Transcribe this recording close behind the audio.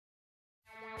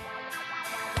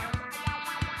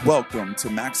Welcome to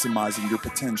Maximizing Your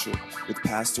Potential with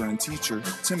pastor and teacher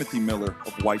Timothy Miller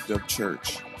of White Dove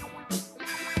Church.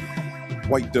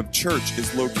 White Dove Church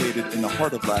is located in the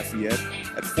heart of Lafayette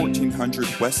at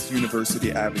 1400 West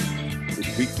University Avenue,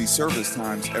 with weekly service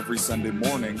times every Sunday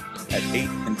morning at 8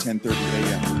 and 10:30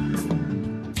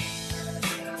 a.m.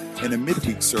 and a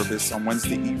midweek service on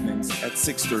Wednesday evenings at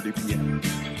 6:30 p.m.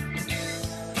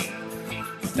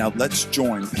 Now let's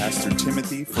join Pastor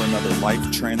Timothy for another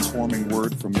life-transforming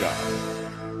word from God.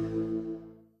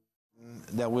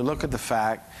 That we look at the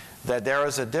fact that there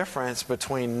is a difference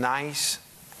between nice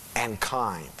and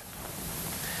kind.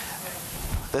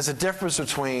 There's a difference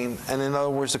between, and in other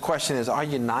words, the question is, are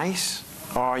you nice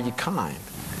or are you kind?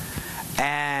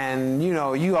 And,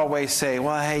 you always say,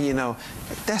 well, hey,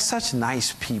 they're such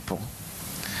nice people.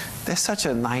 They're such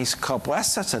a nice couple.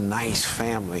 That's such a nice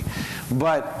family.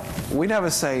 But we never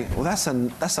say, well, that's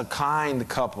a kind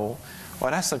couple,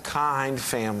 or that's a kind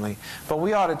family. But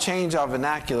we ought to change our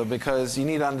vernacular, because you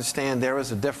need to understand there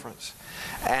is a difference.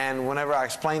 And whenever I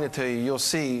explain it to you, you'll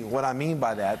see what I mean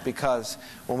by that. Because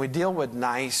when we deal with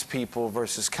nice people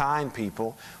versus kind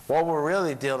people, what we're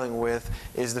really dealing with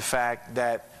is the fact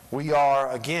that we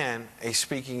are, again, a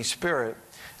speaking spirit.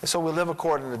 And so we live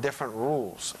according to different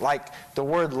rules. Like the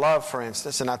word love, for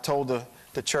instance, and I told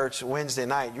the church Wednesday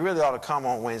night, you really ought to come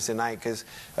on Wednesday night, because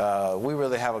we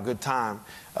really have a good time,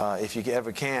 if you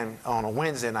ever can, on a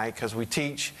Wednesday night, because we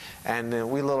teach and then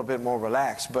we're a little bit more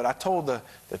relaxed. But I told the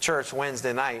church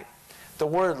Wednesday night, the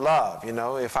word love,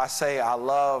 if I say I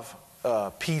love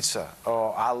pizza,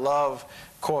 or I love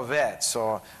Corvettes,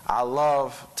 or I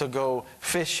love to go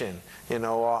fishing,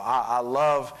 or I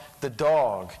love the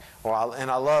dog, and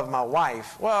I love my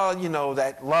wife. Well,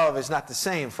 that love is not the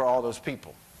same for all those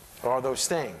people or those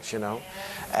things,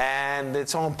 And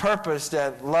it's on purpose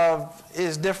that love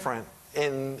is different,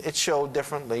 and it's showed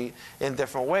differently in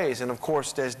different ways. And of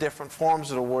course, there's different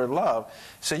forms of the word love.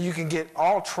 So you can get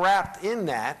all trapped in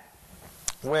that,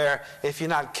 where if you're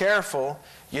not careful,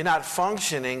 you're not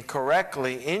functioning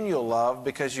correctly in your love,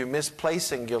 because you're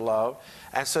misplacing your love.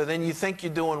 And so then you think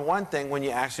you're doing one thing when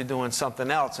you're actually doing something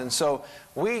else. And so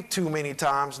we too many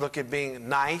times look at being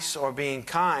nice or being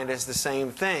kind as the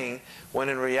same thing, when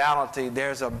in reality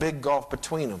there's a big gulf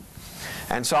between them.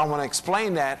 And so I want to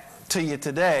explain that to you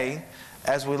today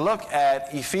as we look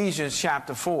at Ephesians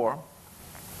chapter 4.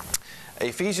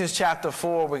 Ephesians chapter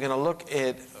 4, we're going to look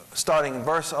at starting in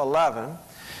verse 11.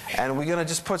 And we're going to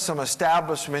just put some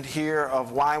establishment here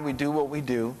of why we do what we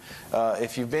do.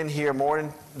 If you've been here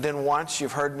more than once,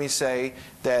 you've heard me say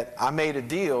that I made a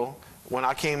deal when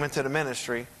I came into the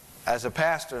ministry as a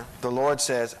pastor. The Lord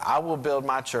says, I will build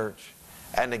my church,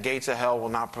 and the gates of hell will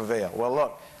not prevail. Well,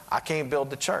 look, I can't build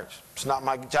the church. It's not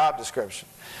my job description.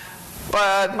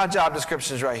 But my job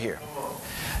description is right here.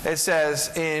 It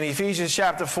says in Ephesians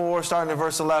chapter 4, starting in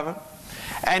verse 11,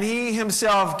 and he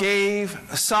himself gave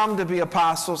some to be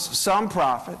apostles, some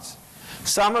prophets,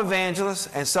 some evangelists,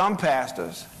 and some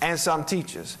pastors, and some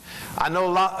teachers. I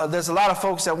know there's a lot of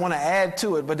folks that want to add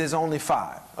to it, but there's only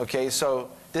 5. Okay, so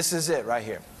this is it right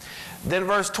here. Then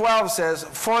verse 12 says,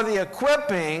 for the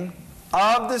equipping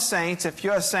of the saints. If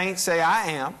you're a saint, say, I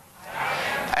am.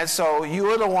 And so you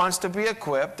are the ones to be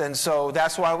equipped, and so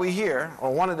that's why we're here,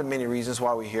 or one of the many reasons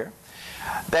why we're here.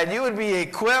 That you would be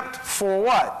equipped for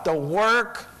what? The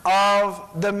work of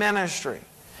the ministry.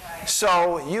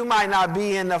 So you might not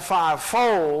be in the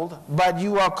fivefold, but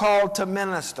you are called to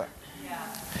minister.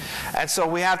 And so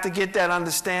we have to get that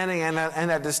understanding and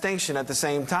that distinction at the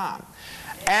same time.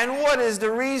 And what is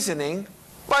the reasoning?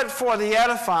 But for the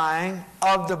edifying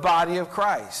of the body of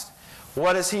Christ.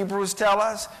 What does Hebrews tell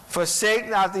us? Forsake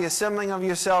not the assembling of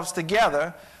yourselves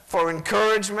together for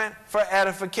encouragement, for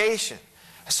edification.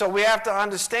 So we have to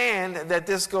understand that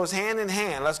this goes hand in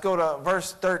hand. Let's go to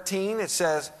verse 13. It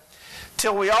says,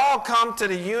 till we all come to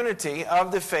the unity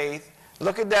of the faith.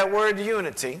 Look at that word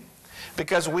unity,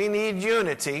 because we need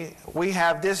unity. We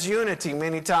have this unity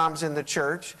many times in the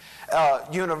church,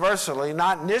 universally,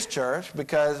 not in this church,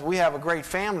 because we have a great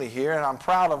family here, and I'm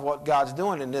proud of what God's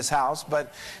doing in this house.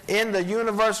 But in the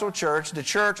universal church, the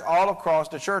church all across,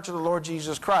 the church of the Lord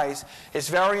Jesus Christ, it's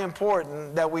very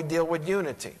important that we deal with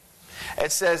unity.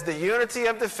 It says, the unity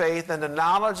of the faith and the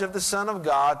knowledge of the Son of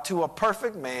God, to a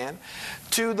perfect man,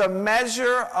 to the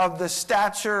measure of the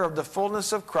stature of the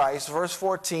fullness of Christ, verse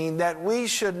 14, that we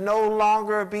should no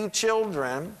longer be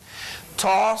children,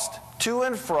 tossed to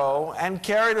and fro and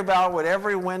carried about with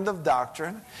every wind of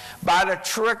doctrine by the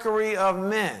trickery of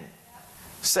men.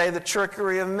 Say, the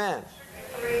trickery of men.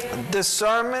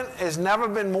 Discernment has never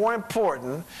been more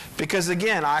important because,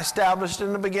 again, I established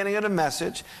in the beginning of the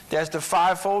message, there's the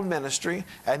fivefold ministry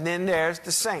and then there's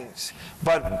the saints.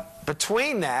 But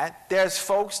between that, there's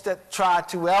folks that try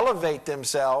to elevate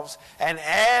themselves and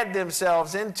add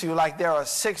themselves into like they're a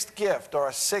sixth gift or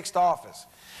a sixth office.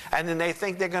 And then they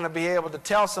think they're going to be able to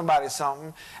tell somebody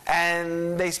something,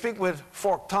 and they speak with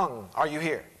forked tongue. Are you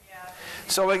here? Yeah.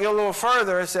 So we go a little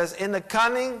further. It says, in the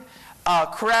cunning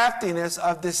craftiness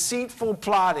of deceitful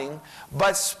plotting,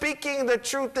 but speaking the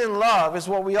truth in love is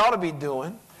what we ought to be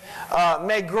doing,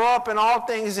 may grow up in all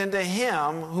things into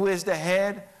him who is the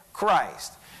head,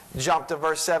 Christ. Jump to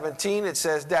verse 17. It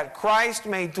says, that Christ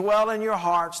may dwell in your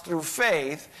hearts through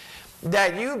faith,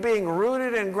 that you being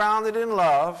rooted and grounded in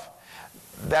love,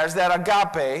 there's that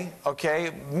agape,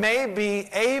 okay, may be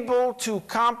able to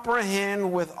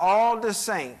comprehend with all the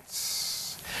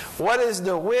saints what is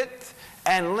the width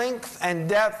and length and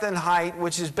depth and height,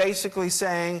 which is basically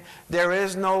saying there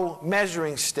is no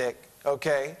measuring stick,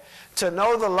 okay? To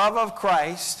know the love of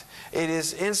Christ, it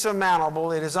is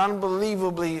insurmountable, it is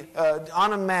unbelievably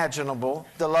unimaginable,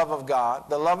 the love of God,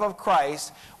 the love of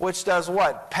Christ, which does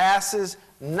what? Passes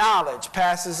knowledge,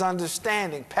 passes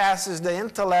understanding, passes the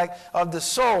intellect of the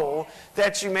soul,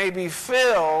 that you may be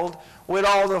filled with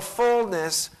all the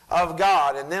fullness of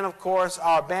God. And then, of course,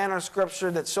 our banner scripture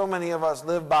that so many of us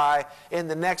live by in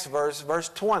the next verse, verse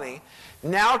 20.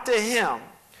 Now to him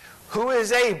who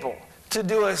is able to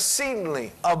do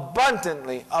exceedingly,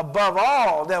 abundantly, above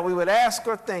all that we would ask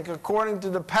or think, according to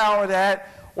the power that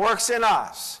works in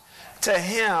us. To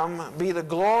him be the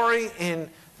glory in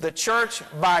the church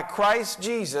by Christ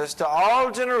Jesus to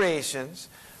all generations,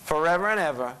 forever and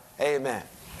ever. Amen.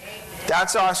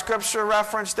 That's our scripture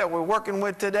reference that we're working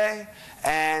with today.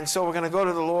 And so we're going to go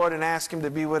to the Lord and ask him to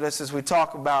be with us as we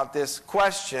talk about this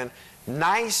question,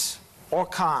 nice or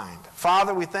kind.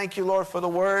 Father, we thank you, Lord, for the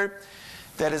word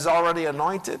that is already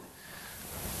anointed,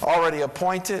 already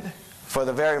appointed for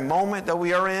the very moment that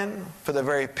we are in, for the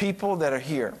very people that are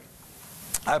here.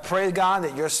 I pray, God,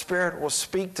 that your Spirit will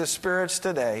speak to spirits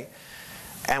today.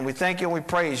 And we thank you and we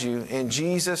praise you in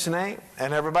Jesus' name.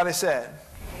 And everybody said,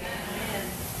 amen.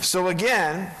 So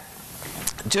again,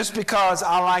 just because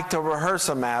I like to rehearse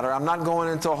a matter, I'm not going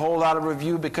into a whole lot of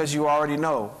review because you already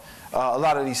know a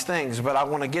lot of these things. But I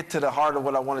want to get to the heart of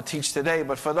what I want to teach today.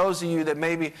 But for those of you that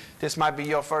maybe this might be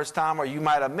your first time or you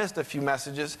might have missed a few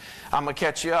messages, I'm going to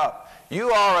catch you up.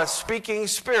 You are a speaking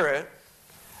spirit,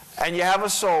 and you have a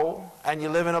soul, and you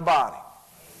live in a body.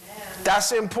 Amen.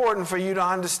 That's important for you to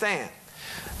understand.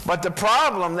 But the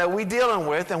problem that we're dealing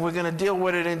with, and we're going to deal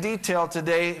with it in detail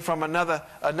today from another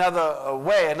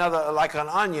way, like an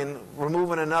onion,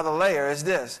 removing another layer, is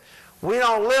this. We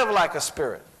don't live like a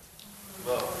spirit.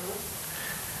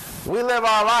 We live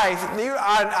our life.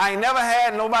 I never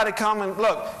had nobody come and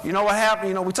look, you know what happened?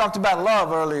 You know, we talked about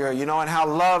love earlier, you know, and how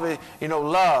love is, you know,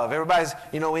 love. Everybody's,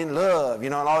 you know, in love,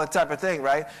 you know, and all that type of thing,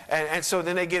 right? And so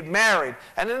then they get married.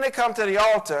 And then they come to the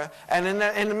altar, and in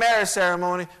the marriage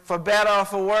ceremony, for better or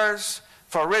for worse,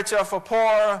 for richer or for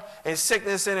poorer, in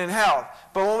sickness and in health.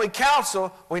 But when we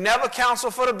counsel, we never counsel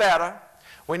for the better.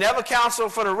 We never counsel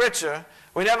for the richer.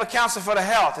 We never counsel for the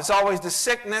health. It's always the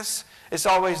sickness. It's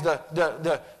always the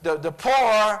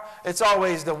poor. It's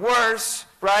always the worse,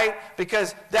 right?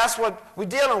 Because that's what we're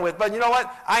dealing with. But you know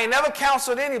what? I ain't never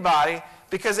counseled anybody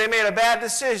because they made a bad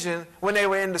decision when they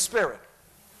were in the spirit.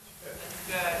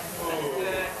 That's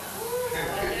good.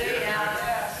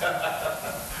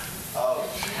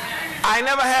 I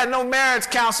never had no marriage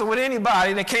counsel with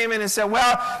anybody that came in and said,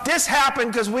 well, this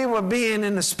happened because we were being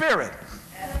in the spirit.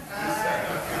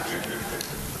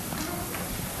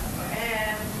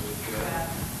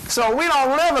 So we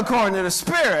don't live according to the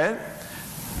Spirit.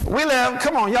 We live,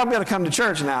 come on, y'all better come to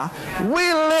church now.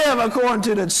 We live according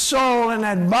to the soul and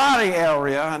that body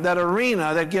area, that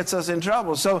arena that gets us in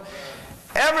trouble. So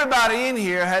everybody in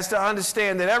here has to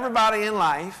understand that everybody in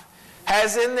life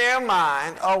has in their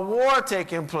mind a war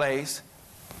taking place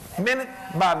minute,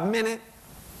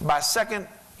 by second,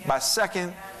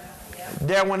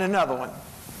 there went another one.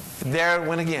 There it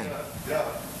went again.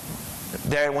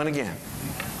 There it went again.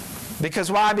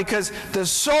 Because why? Because the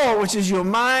soul, which is your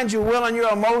mind, your will, and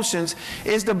your emotions,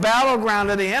 is the battleground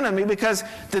of the enemy. Because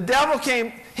the devil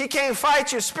he can't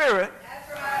fight your spirit. That's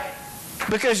right.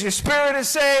 Because your spirit is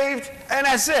saved, and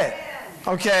that's it.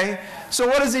 Okay? So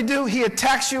what does he do? He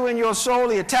attacks you in your soul.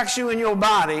 He attacks you in your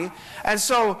body. And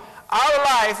so our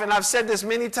life, and I've said this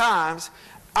many times,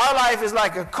 our life is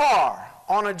like a car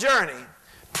on a journey.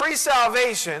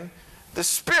 Pre-salvation, the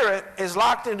spirit is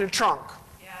locked in the trunk.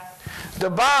 The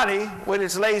body, with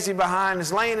its lazy behind,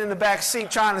 is laying in the back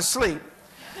seat trying to sleep.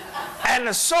 and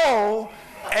the soul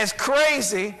is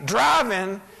crazy,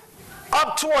 driving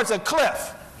up towards a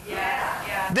cliff.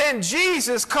 Then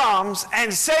Jesus comes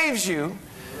and saves you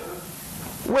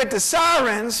with the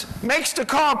sirens, makes the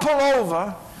car pull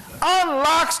over,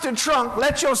 unlocks the trunk,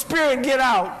 lets your spirit get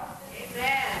out,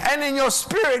 and then your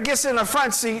spirit gets in the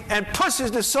front seat and pushes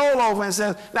the soul over and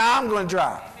says, now I'm going to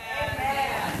drive.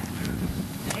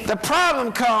 The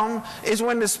problem comes is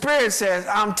when the spirit says,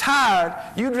 I'm tired,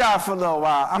 you drive for a little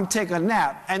while, I'm taking a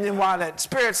nap. And then while that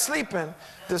spirit's sleeping,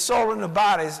 the soul and the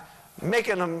body's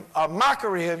making a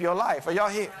mockery of your life. Are y'all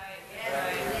here?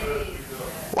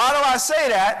 Why do I say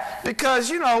that? Because,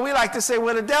 you know, we like to say,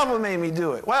 well, the devil made me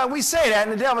do it. Well, we say that,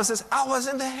 and the devil says, I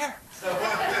wasn't there.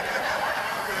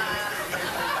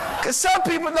 Because some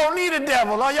people don't need a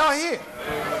devil. Are y'all here?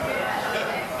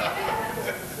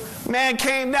 Man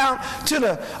came down to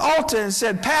the altar and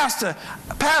said, Pastor,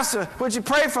 would you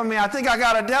pray for me? I think I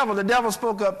got a devil. The devil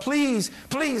spoke up, please,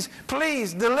 please,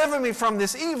 please deliver me from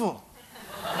this evil.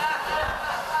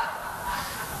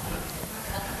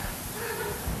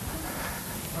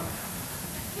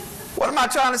 What am I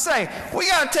trying to say? We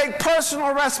got to take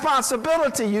personal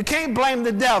responsibility. You can't blame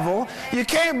the devil. You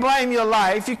can't blame your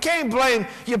life. You can't blame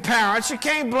your parents. You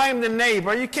can't blame the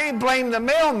neighbor. You can't blame the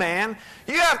mailman.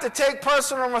 You have to take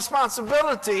personal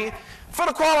responsibility for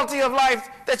the quality of life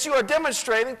that you are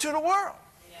demonstrating to the world.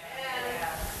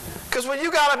 Because when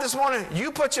you got up this morning,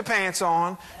 you put your pants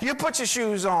on, you put your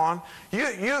shoes on,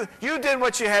 you did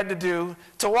what you had to do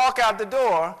to walk out the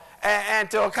door and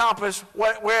to accomplish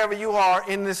wherever you are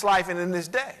in this life and in this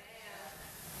day.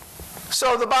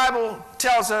 So the Bible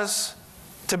tells us,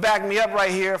 to back me up right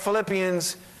here,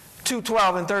 Philippians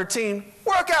 2:12 and 13,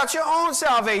 work out your own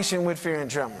salvation with fear and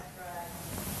trembling.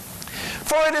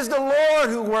 For it is the Lord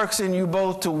who works in you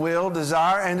both to will,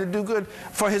 desire, and to do good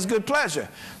for his good pleasure.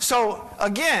 So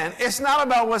again, it's not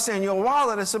about what's in your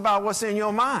wallet, it's about what's in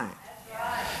your mind.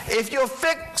 If you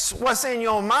fix what's in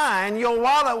your mind, your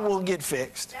wallet will get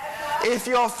fixed. If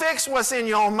you'll fix what's in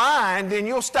your mind, then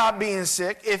you'll stop being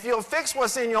sick. If you'll fix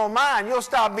what's in your mind, you'll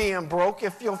stop being broke.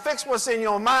 If you'll fix what's in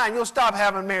your mind, you'll stop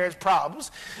having marriage problems.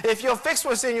 If you'll fix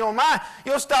what's in your mind,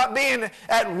 you'll stop being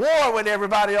at war with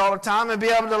everybody all the time and be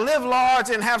able to live large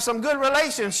and have some good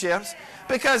relationships,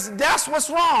 because that's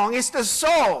what's wrong. It's the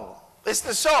soul. It's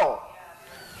the soul.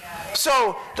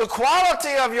 So the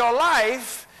quality of your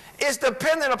life is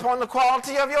dependent upon the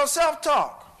quality of your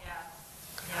self-talk.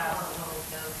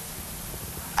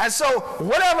 And so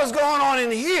whatever's going on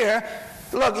in here,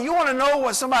 look, you want to know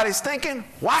what somebody's thinking?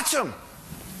 Watch them.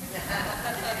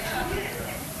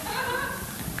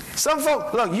 Some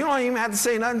folk, look, you don't even have to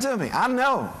say nothing to me. I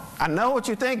know what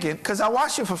you're thinking because I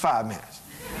watched you for 5 minutes.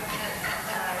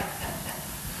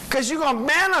 Because you're going to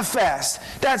manifest.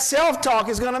 That self-talk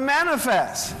is going to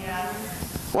manifest.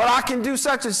 Well, I can do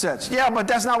such and such. Yeah, but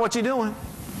that's not what you're doing.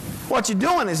 What you're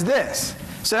doing is this.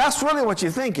 So that's really what you're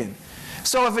thinking.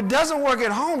 So if it doesn't work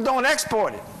at home, don't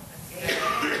export it.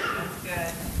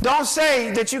 Don't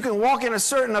say that you can walk in a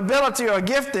certain ability or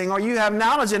gifting, or you have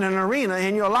knowledge in an arena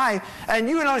in your life, and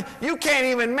you can't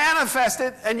even manifest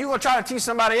it, and you're going to try to teach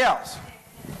somebody else.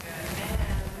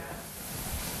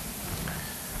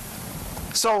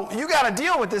 So you got to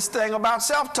deal with this thing about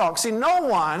self-talk. See, no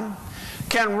one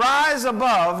can rise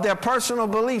above their personal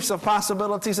beliefs of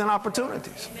possibilities and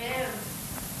opportunities. Amen.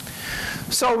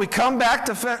 So we come back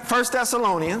to 1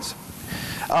 Thessalonians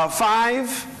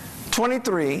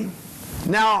 5:23.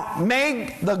 Now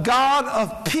may the God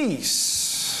of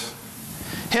peace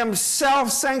himself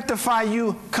sanctify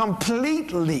you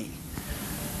completely,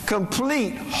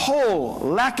 complete, whole,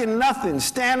 lacking nothing,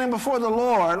 standing before the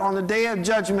Lord on the day of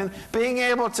judgment, being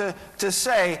able to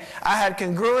say, I had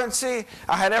congruency,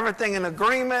 I had everything in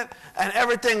agreement, and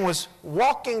everything was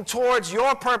walking towards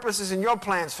your purposes and your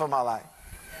plans for my life.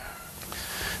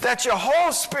 That your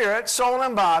whole spirit, soul,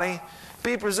 and body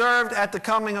be preserved at the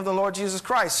coming of the Lord Jesus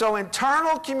Christ. So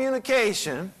internal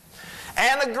communication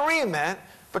and agreement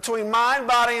between mind,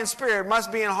 body, and spirit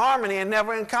must be in harmony and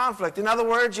never in conflict. In other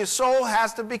words, your soul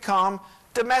has to become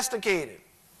domesticated.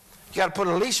 You got to put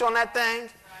a leash on that thing.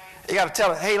 You got to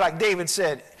tell it, hey, like David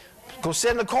said, go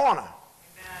sit in the corner.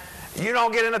 You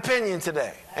don't get an opinion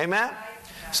today. Amen?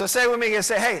 So say with me and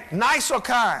say, hey, nice or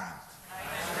kind?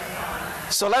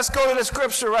 So let's go to the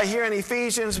scripture right here in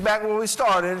Ephesians, back where we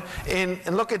started,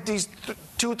 and look at these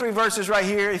 2-3 verses right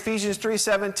here, Ephesians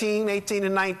 3:17, 18,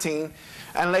 and 19,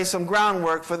 and lay some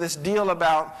groundwork for this deal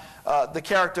about the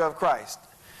character of Christ.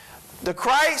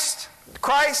 Christ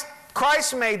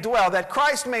may dwell, that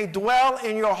Christ may dwell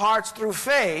in your hearts through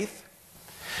faith,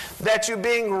 that you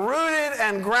being rooted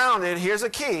and grounded, here's a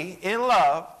key, in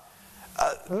love,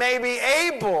 may be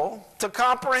able to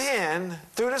comprehend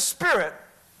through the Spirit,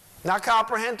 not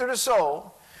comprehend through the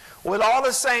soul, with all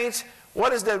the saints,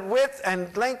 what is the width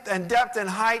and length and depth and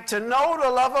height, to know the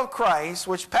love of Christ,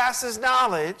 which passes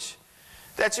knowledge,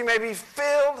 that you may be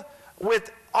filled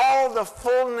with all the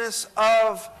fullness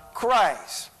of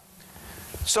Christ.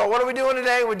 So what are we doing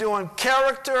today? We're doing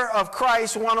Character of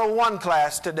Christ 101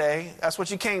 class today. That's what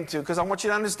you came to, because I want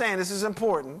you to understand this is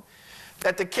important.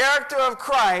 That the character of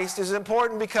Christ is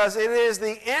important because it is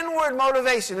the inward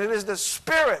motivation. It is the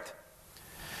Spirit.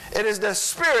 It is the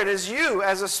Spirit, is you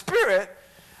as a spirit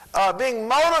being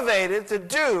motivated to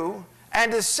do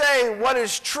and to say what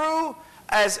is true,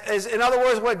 as in other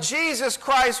words, what Jesus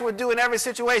Christ would do in every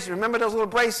situation. Remember those little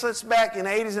bracelets back in the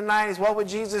 80s and 90s? What would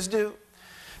Jesus do?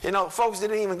 You know, folks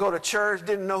didn't even go to church,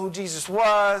 didn't know who Jesus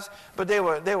was, but they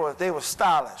were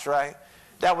stylish, right?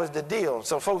 That was the deal.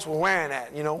 So folks were wearing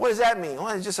that. You know, what does that mean? Well,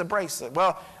 it's just a bracelet.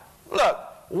 Well, look,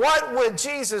 what would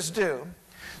Jesus do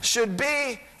should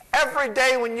be every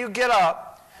day when you get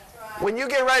up, when you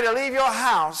get ready to leave your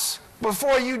house,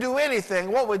 before you do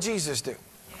anything, what would Jesus do?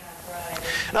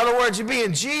 In other words, you're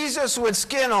being Jesus with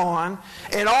skin on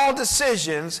in all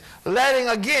decisions, letting,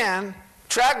 again,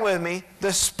 track with me,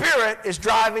 the Spirit is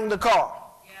driving the car.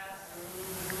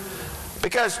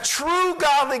 Because true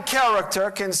godly character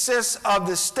consists of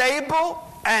the stable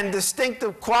and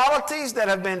distinctive qualities that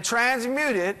have been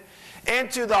transmuted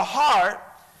into the heart,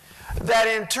 that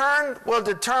in turn will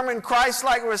determine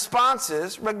Christ-like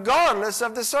responses regardless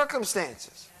of the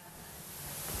circumstances.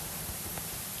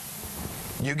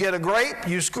 You get a grape,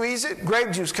 you squeeze it,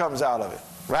 grape juice comes out of it,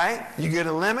 right? You get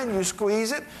a lemon, you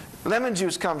squeeze it, lemon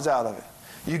juice comes out of it.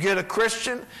 You get a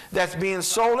Christian that's being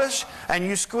soulish and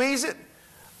you squeeze it,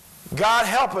 God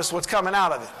help us what's coming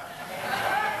out of it.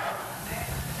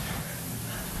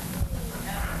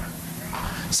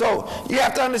 So you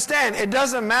have to understand, it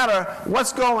doesn't matter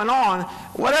what's going on.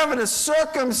 Whatever the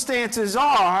circumstances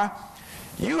are,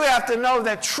 you have to know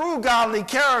that true godly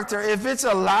character, if it's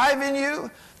alive in you,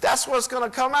 that's what's going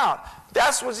to come out.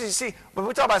 That's what you see. But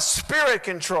we talk about spirit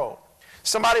control.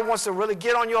 Somebody wants to really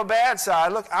get on your bad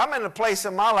side. Look, I'm in a place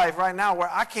in my life right now where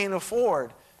I can't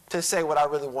afford to say what I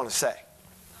really want to say.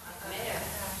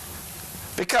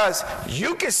 Because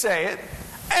you can say it,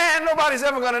 and nobody's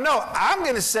ever going to know. I'm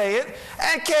going to say it,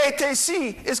 and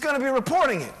KATC is going to be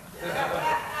reporting it.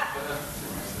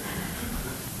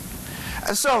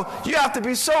 And so you have to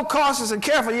be so cautious and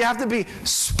careful. You have to be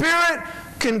spirit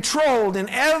controlled in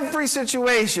every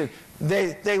situation.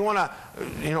 They want to,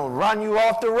 run you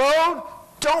off the road.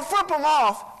 Don't flip them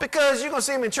off, because you're going to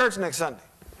see them in church next Sunday.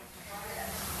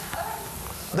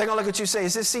 They're going to look at you and say,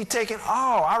 is this seat taken?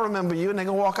 Oh, I remember you. And they're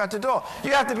going to walk out the door.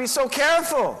 You have to be so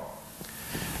careful.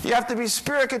 You have to be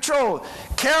spirit controlled.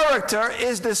 Character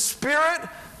is the spirit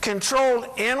controlled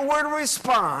inward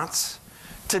response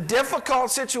to difficult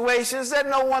situations that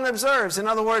no one observes. In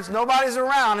other words, nobody's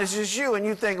around. It's just you. And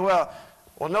you think, well,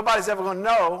 nobody's ever going to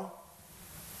know.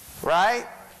 Right?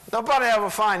 Nobody ever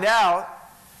find out.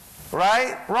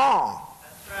 Right? Wrong.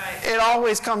 That's right. It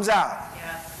always comes out.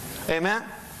 Yes. Amen?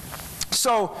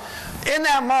 So, in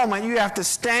that moment, you have to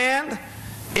stand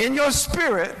in your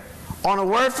spirit on a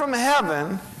word from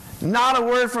heaven, not a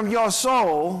word from your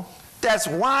soul that's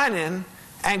whining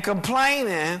and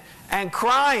complaining and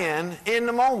crying in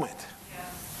the moment.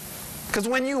 Because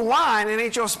when you whine, it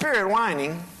ain't your spirit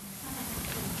whining.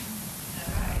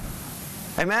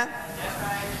 Amen?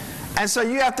 And so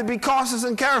you have to be cautious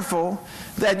and careful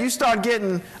that you start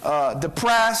getting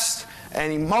depressed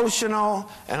and emotional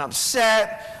and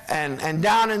upset and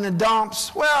down in the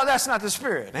dumps. Well, that's not the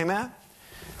Spirit. Amen?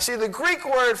 See, the Greek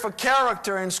word for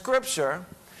character in Scripture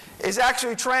is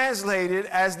actually translated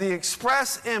as the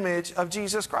express image of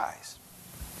Jesus Christ.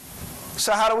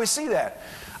 So how do we see that?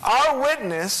 Our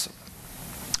witness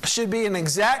should be an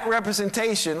exact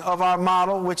representation of our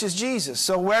model, which is Jesus.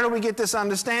 So where do we get this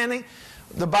understanding?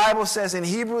 The Bible says in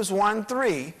Hebrews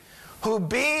 1:3, who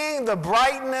being the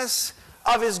brightness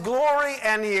of his glory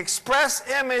and the express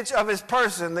image of his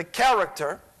person, the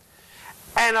character,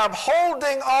 and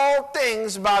upholding all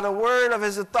things by the word of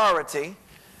his authority.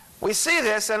 We see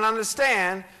this and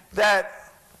understand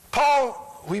that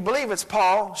Paul, we believe it's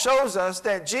Paul, shows us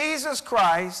that Jesus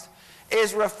Christ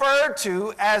is referred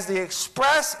to as the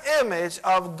express image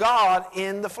of God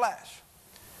in the flesh.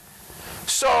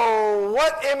 So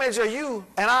what image are you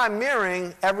and I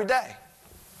mirroring every day?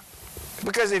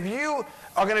 Because if you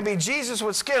are going to be Jesus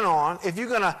with skin on, if you're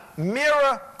going to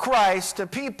mirror Christ to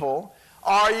people,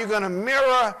 are you going to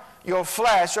mirror your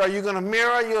flesh? Are you going to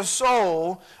mirror your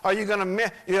soul? Are you going to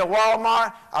mirror, you're at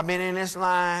Walmart, I've been in this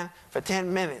line for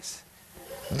 10 minutes.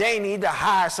 they need to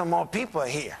hire some more people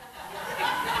here.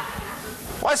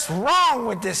 What's wrong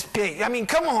with this pig? I mean,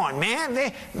 come on,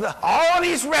 man. All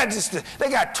these registers, they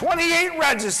got 28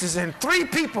 registers and 3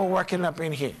 people working up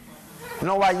in here. You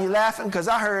know why you laughing? Because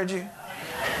I heard you.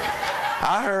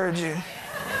 I heard you.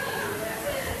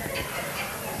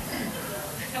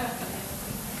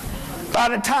 By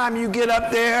the time you get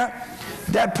up there,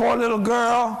 that poor little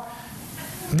girl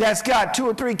that's got 2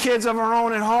 or 3 kids of her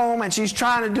own at home and she's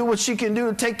trying to do what she can do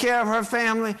to take care of her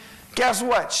family, guess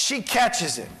what? She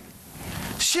catches it.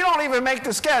 She don't even make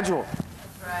the schedule.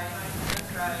 That's right.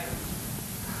 That's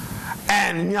right.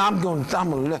 And I'm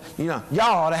gonna, y'all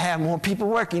ought to have more people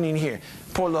working in here.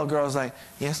 Poor little girl's like,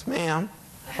 yes, ma'am,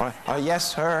 or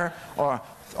yes, sir, or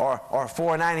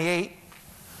 $4.98.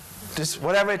 Just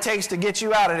whatever it takes to get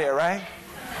you out of there, right?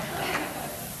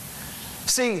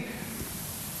 See,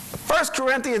 1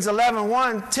 Corinthians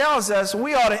 11:1 tells us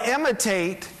we ought to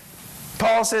imitate.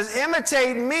 Paul says,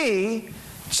 imitate me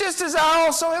just as I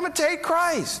also imitate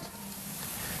Christ.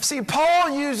 See, Paul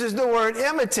uses the word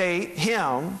imitate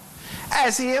him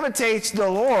as he imitates the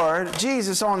Lord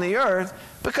Jesus on the earth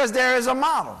because there is a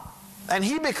model. And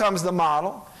he becomes the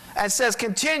model and says,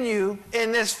 continue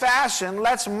in this fashion,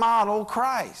 let's model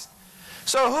Christ.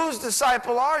 So whose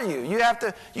disciple are you? You have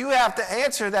to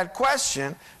answer that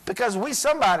question because we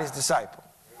somebody's disciple.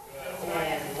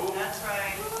 That's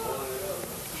right.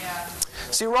 Yeah.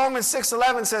 See, Romans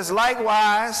 6:11 says,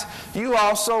 likewise, you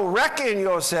also reckon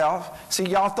yourself. See,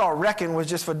 y'all thought reckon was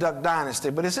just for Duck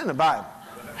Dynasty, but it's in the Bible.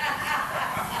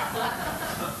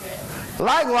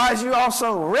 Likewise, you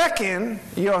also reckon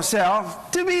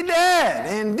yourself to be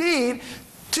dead, indeed,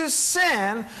 to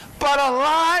sin, but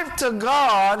alive to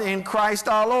God in Christ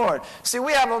our Lord. See,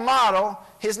 we have a model.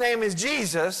 His name is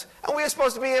Jesus, and we are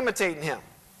supposed to be imitating him.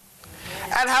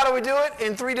 And how do we do it?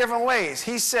 In 3 different ways.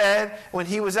 He said when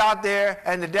he was out there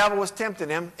and the devil was tempting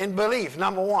him, in belief,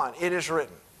 number 1, it is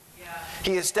written. Yeah.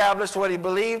 He established what he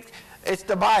believed. It's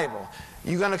the Bible.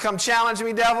 You're going to come challenge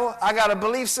me, devil? I got a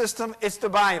belief system. It's the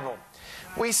Bible.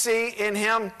 We see in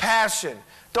him passion.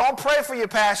 Don't pray for your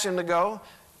passion to go.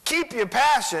 Keep your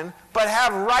passion, but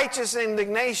have righteous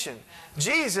indignation.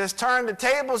 Jesus turned the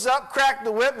tables up, cracked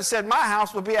the whip, and said, my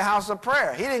house will be a house of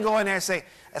prayer. He didn't go in there and say,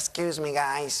 excuse me,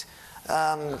 guys.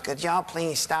 Could y'all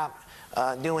please stop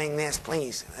doing this,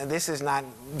 please? This is not,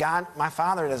 God, my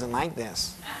Father doesn't like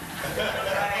this.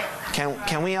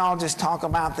 Can we all just talk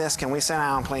about this? Can we sit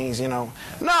down, please, No,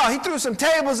 he threw some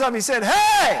tables up. He said,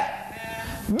 hey,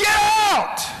 get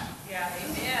out! Yeah,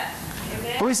 amen.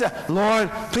 We said, Lord,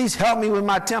 please help me with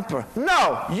my temper.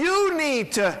 No, you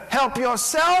need to help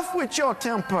yourself with your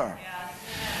temper.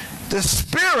 The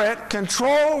Spirit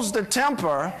controls the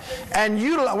temper, and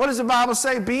what does the Bible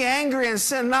say? Be angry and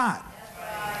sin not.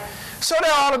 So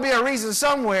there ought to be a reason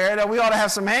somewhere that we ought to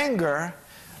have some anger,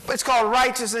 but it's called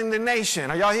righteous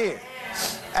indignation. Are y'all here?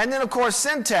 And then, of course,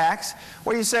 syntax,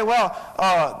 where you say,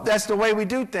 well, that's the way we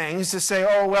do things, to say,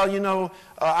 oh, well,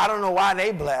 I don't know why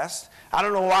they blessed. I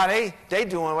don't know why they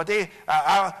doing what they,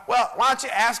 well, why don't you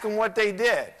ask them what they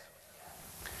did?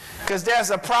 Because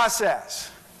there's a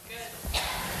process.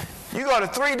 You go to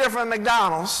 3 different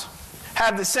McDonald's,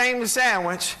 have the same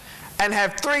sandwich, and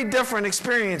have 3 different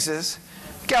experiences.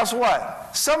 Guess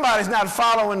what? Somebody's not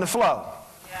following the flow.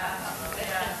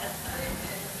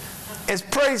 It's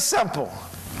pretty simple.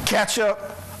 Ketchup,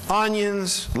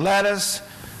 onions, lettuce,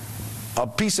 a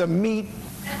piece of meat,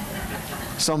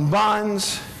 some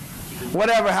buns,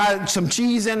 whatever, some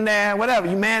cheese in there, whatever,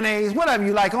 mayonnaise, whatever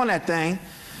you like on that thing.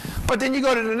 But then you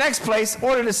go to the next place,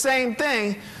 order the same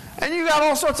thing, and you got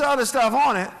all sorts of other stuff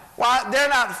on it. Why? They're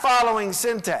not following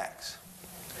syntax.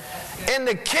 In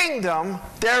the kingdom,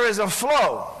 there is a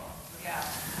flow.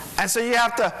 And so you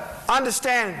have to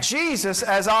understand Jesus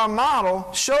as our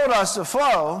model showed us the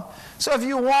flow. So if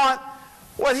you want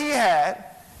what he had,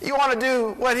 you want to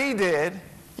do what he did,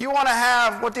 you want to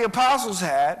have what the apostles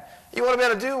had, you want to be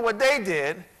able to do what they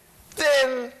did,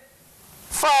 then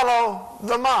follow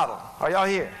the model. Are y'all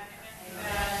here?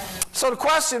 So the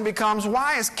question becomes,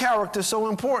 why is character so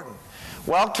important?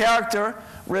 Well, character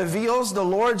reveals the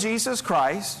Lord Jesus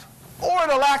Christ, or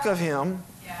the lack of him,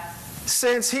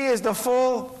 since he is the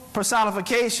full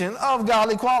personification of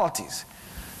godly qualities.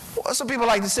 Well, some people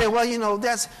like to say, well,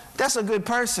 that's a good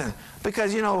person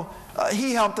because,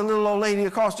 he helped a little old lady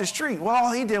across the street. Well,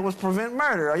 all he did was prevent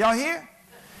murder. Are y'all here?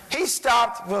 He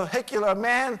stopped vehicular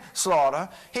manslaughter.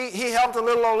 He helped a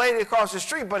little old lady across the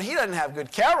street, but he doesn't have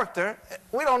good character.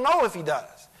 We don't know if he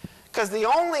does. Because the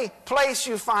only place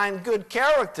you find good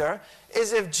character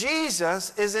is if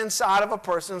Jesus is inside of a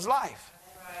person's life.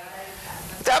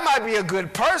 That might be a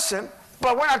good person,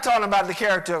 But we're not talking about the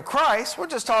character of Christ. We're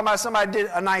just talking about somebody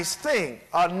did a nice thing.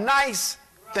 A nice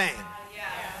thing.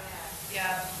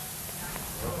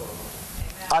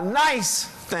 A nice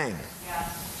thing.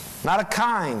 Not a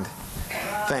kind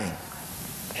thing.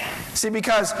 See,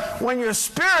 because when your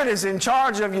spirit is in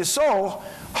charge of your soul,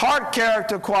 heart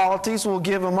character qualities will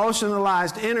give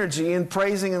emotionalized energy in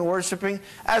praising and worshiping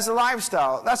as a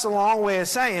lifestyle. That's a long way of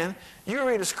saying, you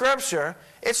read a scripture,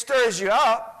 it stirs you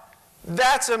up,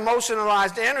 that's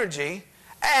emotionalized energy,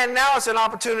 and now it's an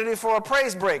opportunity for a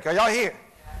praise break. Are y'all here?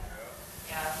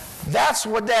 That's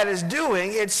what that is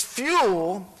doing. It's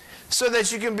fuel so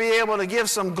that you can be able to give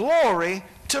some glory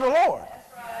to the Lord.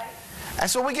 And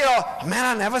so we get all, man,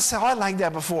 I never saw it like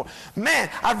that before. Man,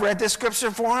 I've read this scripture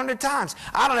 400 times.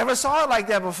 I never saw it like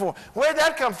that before. Where'd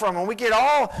that come from? And we get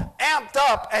all amped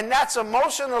up, and that's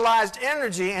emotionalized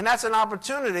energy, and that's an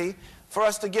opportunity for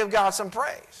us to give God some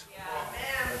praise.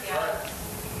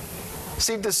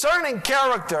 See, discerning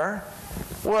character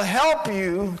will help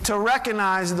you to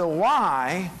recognize the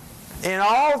why in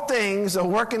all things are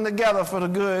working together for the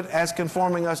good as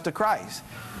conforming us to Christ.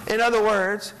 In other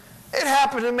words, it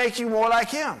happened to make you more like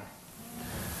him.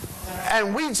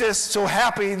 And we just so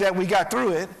happy that we got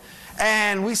through it.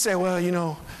 And we say, well, you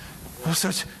know,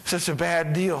 such a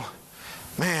bad deal.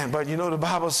 Man, but you know the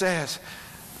Bible says,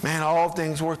 man, all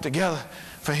things work together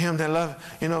for him that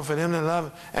love, you know, for them that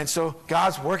love. And so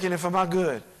God's working it for my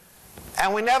good.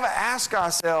 And we never ask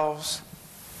ourselves,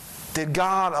 did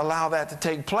God allow that to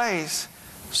take place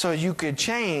so you could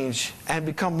change and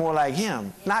become more like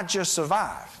him, not just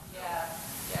survive?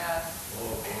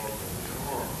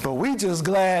 But we just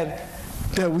glad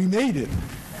that we made it.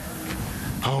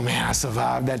 Oh man, I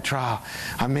survived that trial.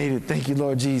 I made it. Thank you,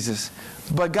 Lord Jesus.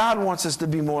 But God wants us to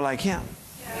be more like him.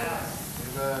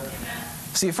 Amen.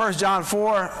 See, 1 John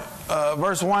 4,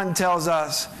 verse 1 tells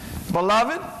us,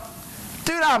 beloved,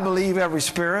 do not believe every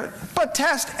spirit, but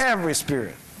test every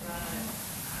spirit,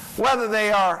 whether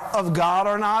they are of God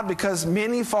or not, because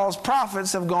many false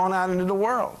prophets have gone out into the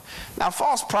world. Now,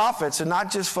 false prophets are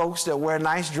not just folks that wear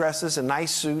nice dresses and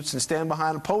nice suits and stand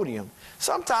behind a podium.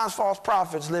 Sometimes false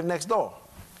prophets live next door.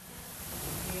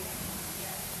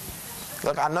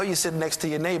 Look, I know you're sitting next to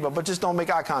your neighbor, but just don't make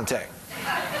eye contact.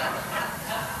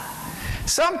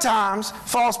 Sometimes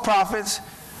false prophets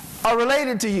are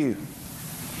related to you.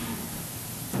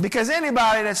 Because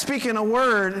anybody that's speaking a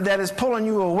word that is pulling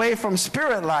you away from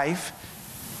spirit life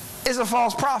is a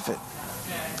false prophet.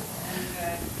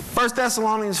 1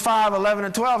 Thessalonians 5, 11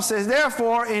 and 12 says,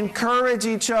 therefore, encourage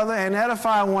each other and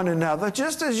edify one another,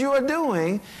 just as you are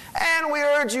doing, and we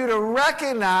urge you to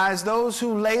recognize those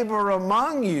who labor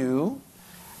among you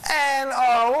and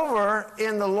are over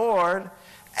in the Lord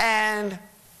and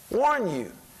warn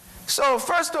you. So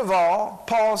first of all,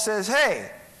 Paul says,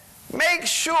 hey, make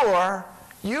sure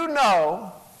you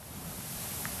know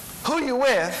who you're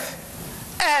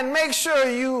with, and make sure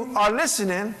you are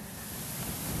listening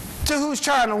to who's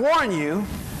trying to warn you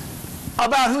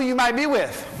about who you might be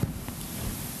with.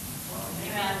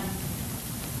 Amen.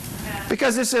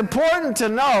 Because it's important to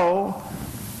know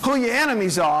who your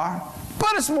enemies are,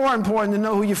 but it's more important to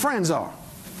know who your friends are.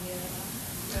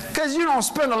 Because you don't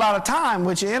spend a lot of time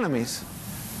with your enemies,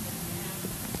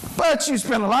 but you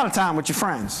spend a lot of time with your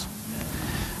friends.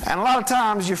 And a lot of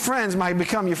times your friends might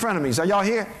become your frenemies. Are y'all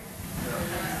here?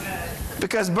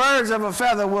 Because birds of a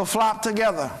feather will flock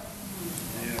together.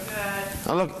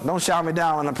 Now look, don't shout me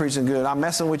down when I'm preaching good. I'm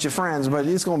messing with your friends, but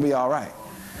it's going to be all right.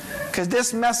 Because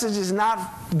this message is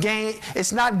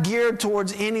it's not geared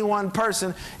towards any one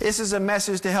person. This is a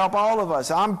message to help all of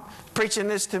us. I'm preaching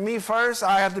this to me first.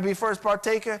 I have to be first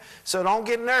partaker, so don't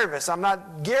get nervous. I'm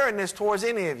not gearing this towards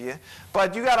any of you.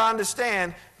 But you got to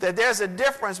understand that there's a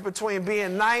difference between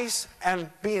being nice and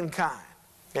being kind.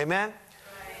 Amen?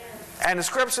 And the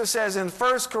scripture says in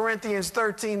 1 Corinthians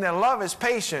 13 that love is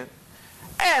patient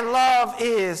and love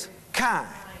is kind.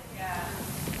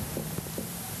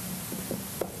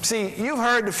 See, you've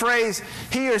heard the phrase,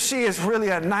 he or she is really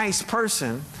a nice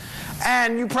person,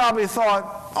 and you probably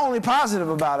thought only positive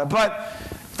about it. But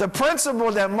the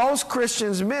principle that most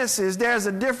Christians miss is there's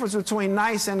a difference between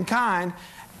nice and kind,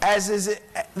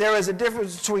 there is a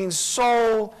difference between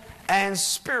soul and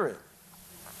spirit.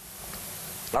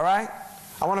 All right?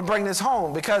 I want to bring this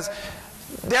home because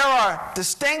there are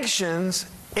distinctions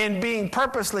in being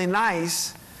purposely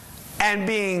nice and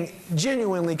being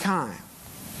genuinely kind.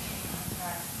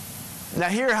 Now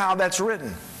hear how that's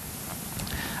written.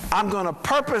 I'm going to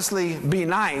purposely be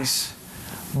nice,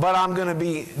 but I'm going to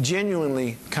be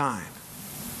genuinely kind.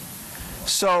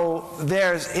 So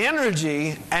there's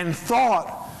energy and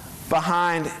thought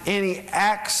behind any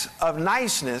acts of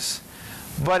niceness,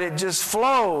 but it just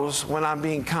flows when I'm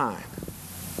being kind.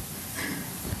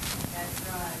 That's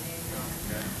right.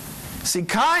 Amen. See,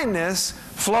 kindness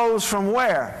flows from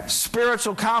where?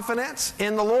 Spiritual confidence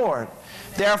in the Lord.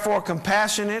 Therefore,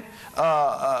 compassionate,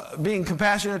 being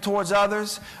compassionate towards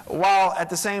others, while at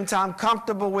the same time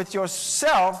comfortable with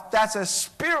yourself. That's a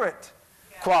spirit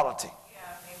quality.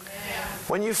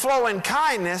 When you flow in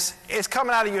kindness, it's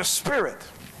coming out of your spirit.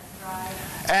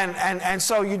 And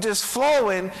so you just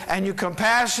flowing, and you're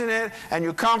compassionate, and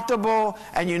you're comfortable,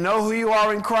 and you know who you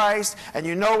are in Christ, and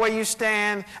you know where you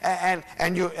stand,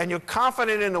 and you're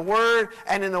confident in the Word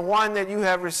and in the one that you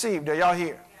have received. Are y'all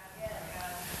here?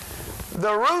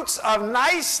 The roots of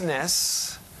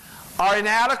niceness are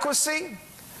inadequacy,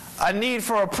 a need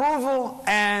for approval,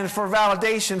 and for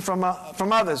validation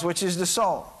from others, which is the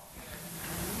soul.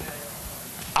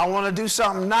 I want to do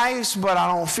something nice, but I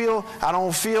don't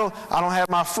have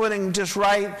my footing just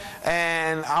right,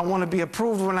 and I want to be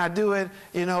approved when I do it,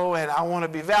 and I want to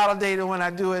be validated when I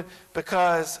do it,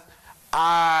 because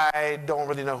I don't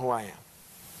really know who I am.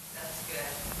 That's good.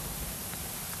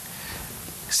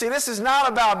 See, this is not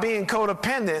about being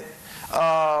codependent.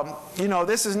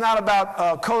 This is not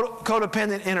about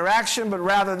codependent interaction, but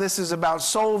rather this is about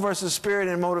soul versus spirit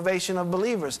and motivation of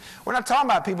believers. We're not talking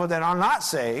about people that are not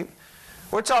saved.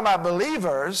 We're talking about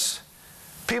believers,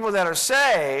 people that are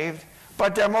saved,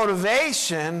 but their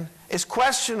motivation is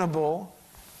questionable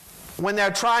when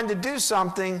they're trying to do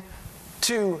something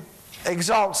to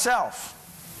exalt self.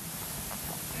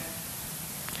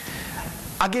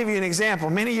 I'll give you an example.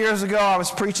 Many years ago, I was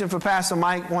preaching for Pastor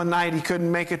Mike one night. He couldn't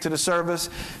make it to the service,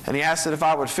 and he asked if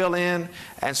I would fill in.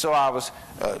 And so I was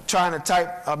trying to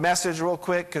type a message real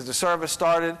quick because the service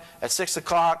started at 6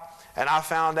 o'clock, and I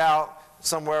found out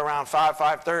somewhere around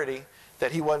 5:30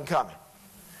 that he wasn't coming.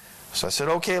 So I said,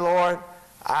 okay, Lord,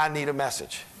 I need a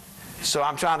message. So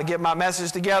I'm trying to get my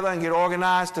message together and get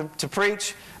organized to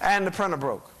preach, and the printer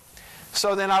broke.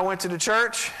 So then I went to the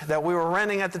church that we were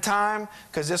renting at the time,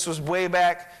 because this was way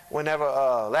back whenever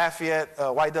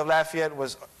White Dove Lafayette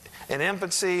was in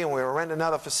infancy, and we were renting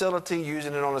another facility,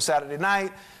 using it on a Saturday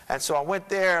night. And so I went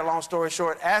there, long story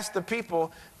short, asked the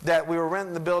people that we were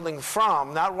renting the building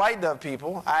from, not White Dove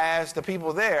people. I asked the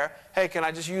people there, hey, can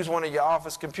I just use one of your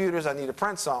office computers? I need to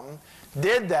print something.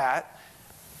 Did that.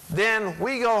 Then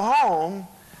we go home,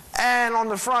 and on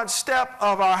the front step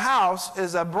of our house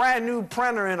is a brand new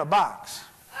printer in a box.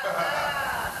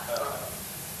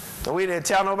 So we didn't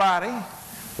tell nobody.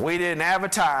 We didn't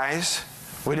advertise.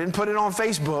 We didn't put it on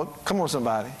Facebook. Come on,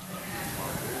 somebody.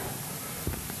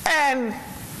 And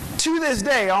to this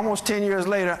day, almost 10 years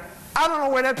later, I don't know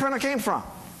where that printer came from.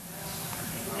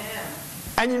 Amen.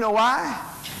 And you know why?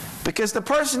 Because the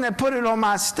person that put it on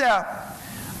my step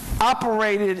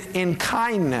operated in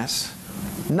kindness,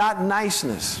 not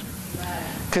niceness.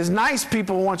 Because nice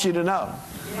people want you to know.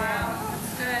 Wow,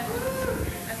 that's good.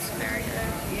 That's very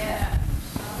good. Yeah.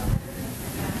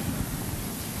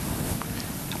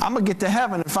 I'm going to get to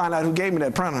heaven and find out who gave me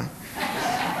that printer.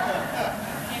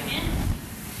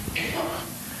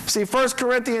 See, 1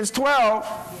 Corinthians 12,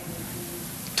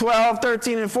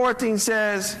 13, and 14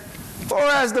 says, for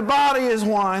as the body is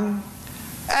one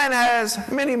and has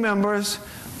many members,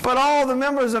 but all the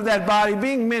members of that body,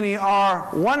 being many, are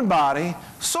one body,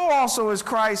 so also is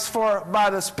Christ. For by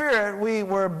the Spirit we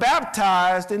were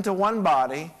baptized into one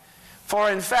body.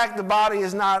 For in fact the body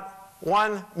is not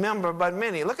one member, but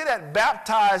many. Look at that,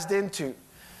 baptized into.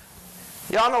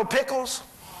 Y'all know pickles?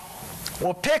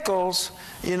 Well, pickles,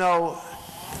 you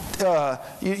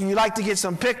like to get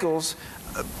some pickles,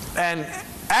 and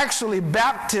actually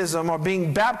baptism or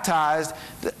being baptized,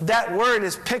 that word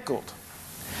is pickled.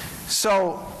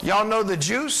 So y'all know the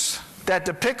juice that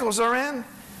the pickles are in?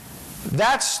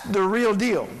 That's the real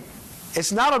deal.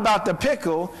 It's not about the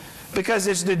pickle, because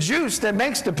it's the juice that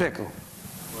makes the pickle.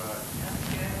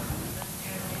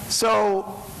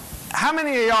 So how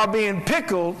many of y'all being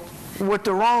pickled with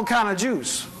the wrong kind of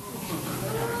juice?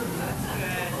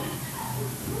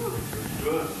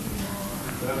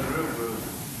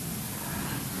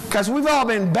 Because we've all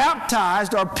been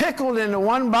baptized or pickled into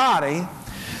one body,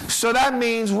 so that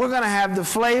means we're going to have the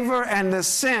flavor and the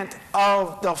scent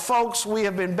of the folks we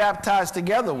have been baptized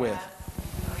together with.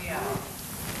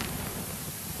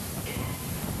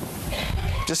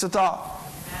 Just a thought.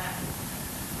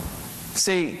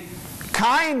 See,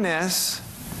 kindness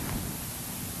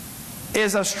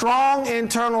is a strong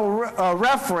internal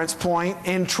reference point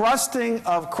in trusting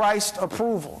of Christ's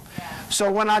approval. So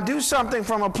when I do something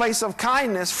from a place of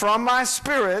kindness from my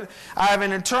spirit, I have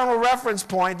an internal reference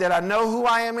point that I know who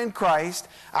I am in Christ.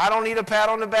 I don't need a pat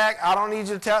on the back. I don't need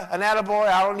you to tell an attaboy.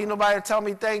 I don't need nobody to tell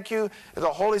me thank you. If the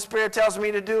Holy Spirit tells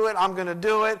me to do it, I'm going to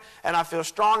do it. And I feel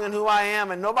strong in who I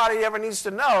am. And nobody ever needs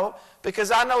to know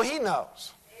because I know he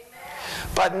knows.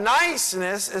 Amen. But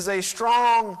niceness is a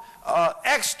strong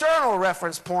external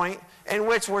reference point in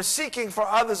which we're seeking for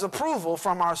others' approval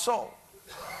from our soul.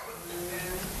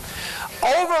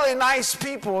 Overly nice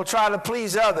people try to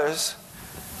please others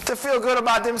to feel good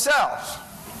about themselves.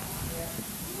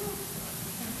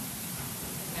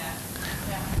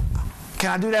 Can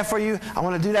I do that for you? I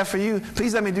want to do that for you.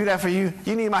 Please let me do that for you.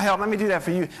 You need my help. Let me do that for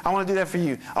you. I want to do that for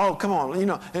you. Oh, come on. You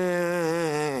know.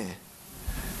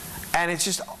 And it's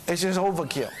just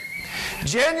overkill.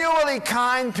 Genuinely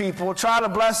kind people try to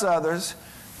bless others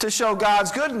to show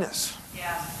God's goodness.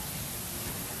 Yeah.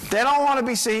 They don't want to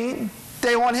be seen.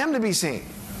 They want him to be seen.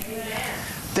 Amen.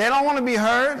 They don't want to be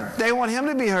heard. They want him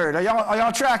to be heard. Are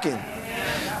y'all tracking?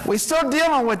 Amen. We're still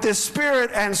dealing with this spirit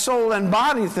and soul and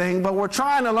body thing, but we're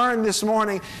trying to learn this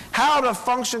morning how to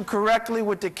function correctly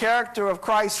with the character of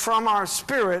Christ from our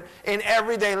spirit in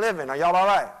everyday living. Are y'all all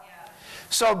right? Yeah.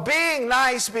 So being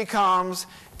nice becomes,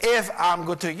 if I'm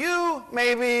good to you,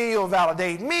 maybe you'll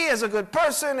validate me as a good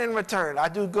person in return. I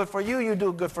do good for you, you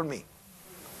do good for me.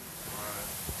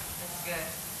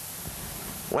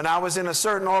 When I was in a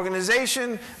certain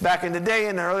organization, back in the day,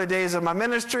 in the early days of my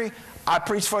ministry, I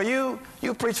preached for you,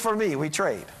 you preach for me, we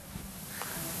trade.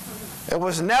 It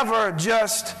was never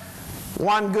just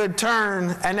one good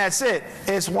turn and that's it.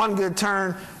 It's one good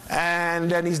turn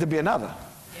and there needs to be another.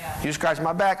 Yeah. You scratch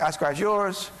my back, I scratch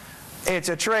yours. It's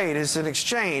a trade, it's an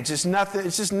exchange. It's nothing,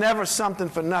 it's just never something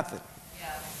for nothing.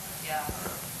 Yeah.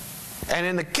 Yeah. And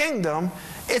in the kingdom,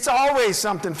 it's always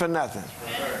something for nothing.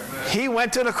 He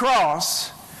went to the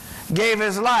cross, gave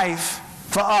his life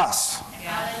for us.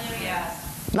 Hallelujah.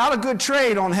 Not a good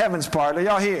trade on heaven's part. Are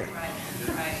y'all here? Right.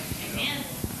 Right. Amen.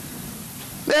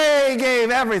 They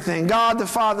gave everything. God the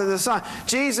Father, the Son.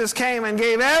 Jesus came and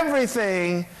gave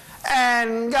everything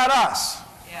and got us.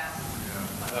 Yeah.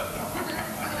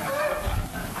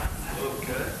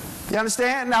 You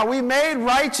understand? Now we made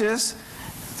righteous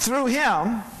through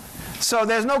him, so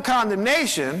there's no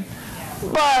condemnation,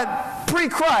 but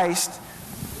pre-Christ,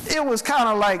 it was kind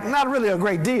of like not really a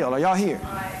great deal. Are y'all here?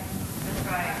 Right. That's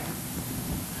right.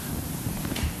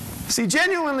 See,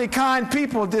 genuinely kind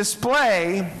people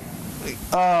display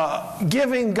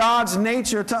giving God's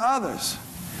nature to others.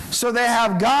 So they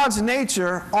have God's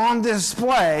nature on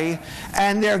display,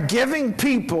 and they're giving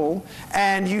people,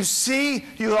 and you see,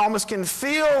 you almost can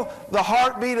feel the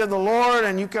heartbeat of the Lord,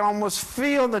 and you can almost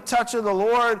feel the touch of the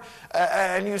Lord,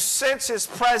 and you sense his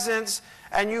presence.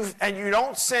 And you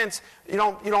don't sense, you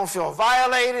don't feel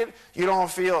violated, you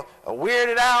don't feel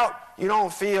weirded out, you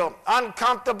don't feel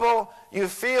uncomfortable, you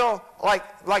feel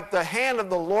like the hand of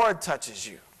the Lord touches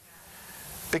you.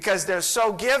 Because they're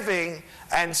so giving,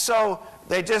 and so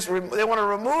they want to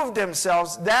remove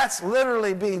themselves. That's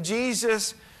literally being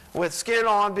Jesus with skin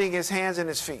on, being his hands and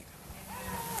his feet.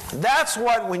 That's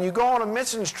what, when you go on a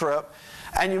missions trip,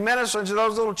 and you minister to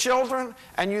those little children,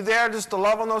 and you're there just to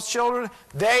love on those children,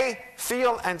 they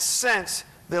feel and sense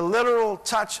the literal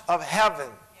touch of heaven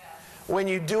when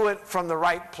you do it from the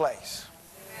right place.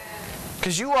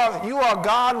 Because you are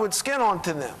God with skin on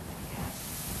to them.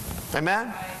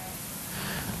 Amen?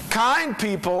 Kind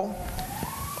people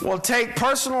will take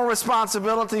personal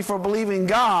responsibility for believing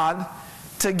God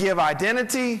to give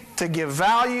identity, to give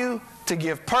value, to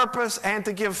give purpose, and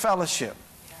to give fellowship.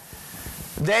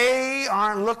 They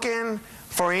aren't looking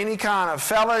for any kind of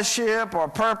fellowship or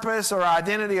purpose or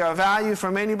identity or value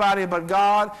from anybody but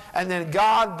God, and then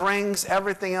God brings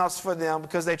everything else for them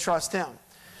because they trust him.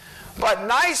 But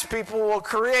nice people will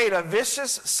create a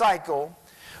vicious cycle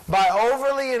by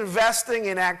overly investing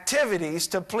in activities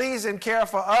to please and care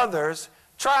for others,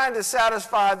 trying to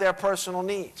satisfy their personal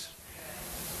needs.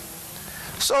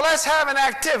 So let's have an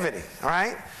activity, all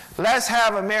right? Let's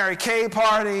have a Mary Kay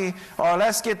party, or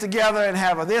let's get together and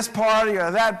have a this party or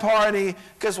that party.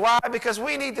 Because why? Because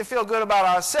we need to feel good about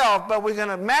ourselves, but we're going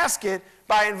to mask it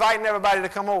by inviting everybody to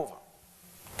come over.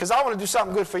 Because I want to do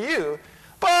something good for you,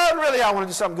 but really I want to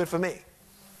do something good for me.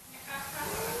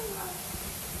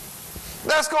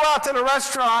 Let's go out to the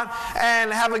restaurant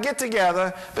and have a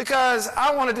get-together because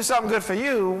I want to do something good for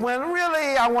you, when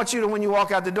really I want you to, when you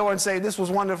walk out the door, and say, this was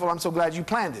wonderful, I'm so glad you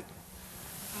planned it.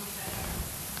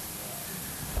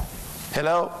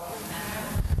 Hello?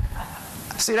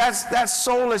 See, that's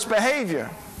soulish behavior.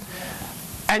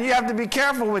 And you have to be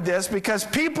careful with this because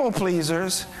people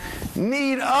pleasers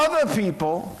need other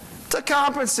people to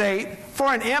compensate for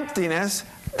an emptiness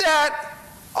that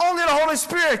only the Holy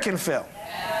Spirit can fill.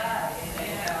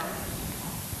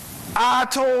 I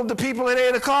told the people at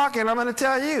 8 o'clock, and I'm going to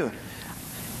tell you,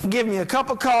 give me a cup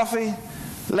of coffee,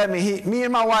 let me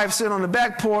and my wife sit on the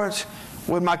back porch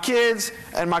with my kids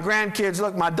and my grandkids.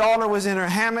 Look, my daughter was in her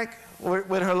hammock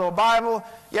with her little Bible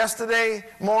yesterday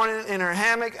morning in her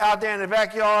hammock out there in the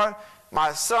backyard.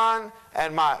 My son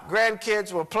and my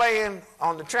grandkids were playing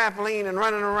on the trampoline and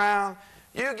running around.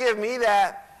 You give me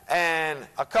that and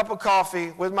a cup of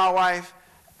coffee with my wife,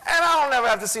 and I don't ever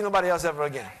have to see nobody else ever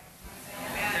again.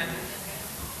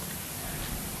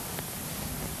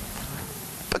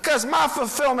 Because my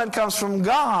fulfillment comes from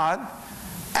God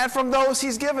and from those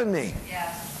He's given me.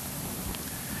 Yes.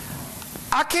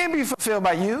 I can't be fulfilled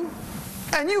by you,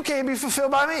 and you can't be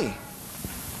fulfilled by me.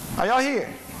 Are y'all here?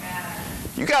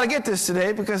 You got to get this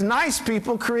today, because nice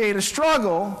people create a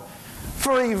struggle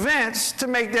for events to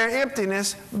make their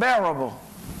emptiness bearable.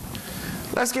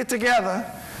 Let's get together.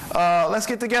 Let's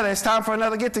get together. It's time for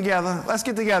another get together. Let's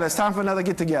get together. It's time for another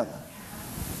get together.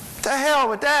 To hell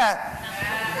with that.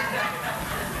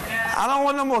 I don't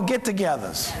want no more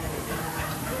get-togethers.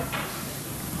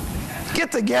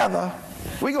 Get together.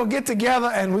 We're going to get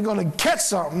together and we're going to catch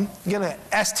something, get an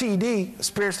STD, a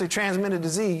spiritually transmitted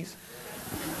disease.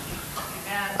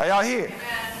 Are y'all here?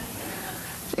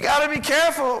 You got to be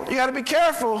careful. You got to be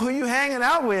careful who you hanging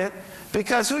out with,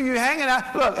 because who you hanging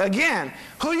out, look, again,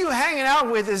 who you hanging out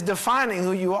with is defining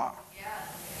who you are.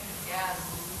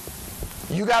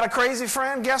 You got a crazy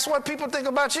friend, guess what people think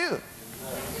about you?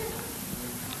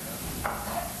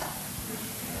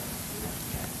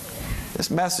 This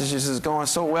message is going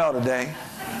so well today.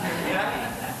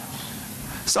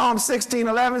 Psalm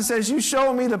 16:11 says, you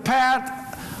show me the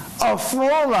path of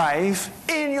full life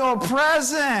in your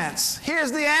presence.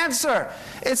 Here's the answer.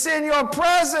 It's in your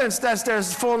presence that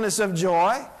there's fullness of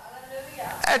joy.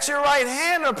 At your right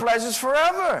hand are pleasures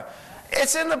forever.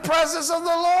 It's in the presence of the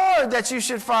Lord that you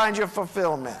should find your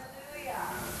fulfillment.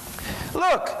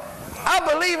 Look, I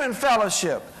believe in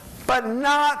fellowship, but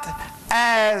not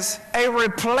as a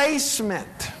replacement.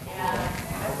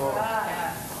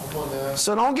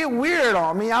 So don't get weird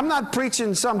on me. I'm not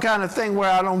preaching some kind of thing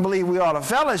where I don't believe we ought to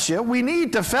fellowship. We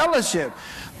need to fellowship,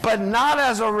 but not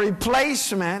as a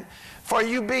replacement for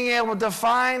you being able to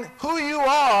find who you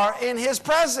are in His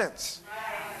presence.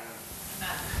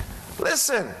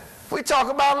 Listen, we talk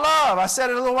about love. I said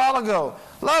it a little while ago.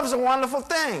 Love's a wonderful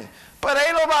thing, but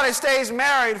ain't nobody stays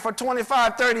married for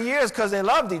 25, 30 years because they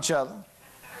loved each other.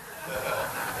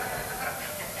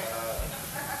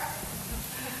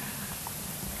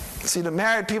 See, the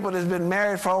married people that's been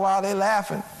married for a while, they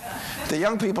laughing. The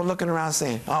young people looking around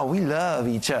saying, oh, we love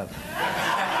each other.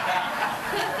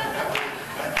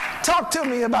 Talk to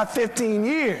me about 15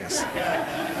 years.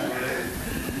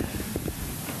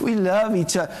 We love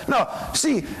each other. No,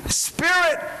 see,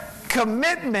 spirit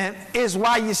commitment is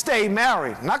why you stay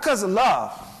married, not because of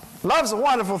love. Love's a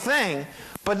wonderful thing,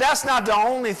 but that's not the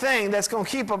only thing that's going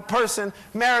to keep a person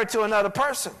married to another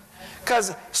person.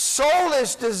 Because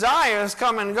soulish desires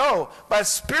come and go, but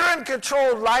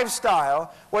spirit-controlled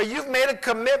lifestyle where you've made a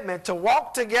commitment to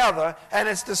walk together, and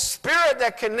it's the Spirit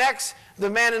that connects the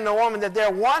man and the woman, that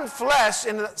they're one flesh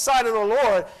in the sight of the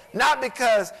Lord, not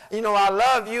because, you know, I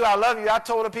love you. I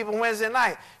told the people Wednesday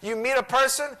night, you meet a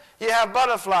person, you have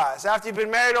butterflies. After you've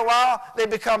been married a while, they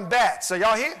become bats. So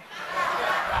y'all here?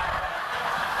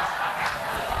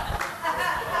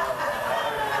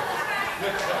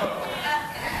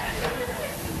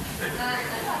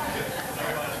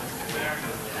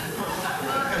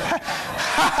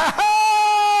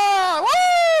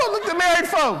 Woo! Look at the married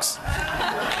folks.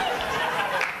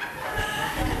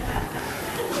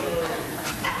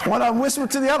 One of them whispered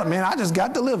to the other, man, I just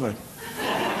got delivered.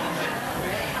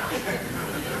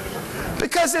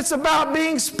 Because it's about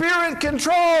being spirit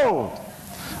controlled.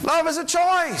 Love is a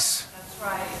choice. That's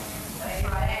right. That's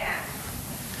right.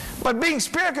 But being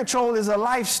spirit controlled is a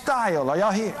lifestyle. Are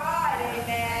y'all here? Right,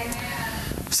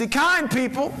 amen. See, kind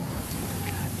people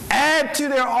add to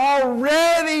their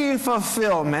already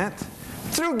fulfillment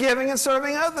through giving and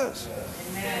serving others.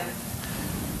 Amen.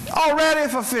 Already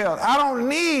fulfilled. I don't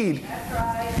need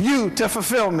you to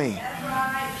fulfill me.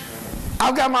 Right.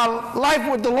 I've got my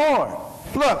life with the Lord.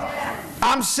 Look,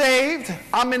 I'm saved.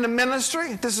 I'm in the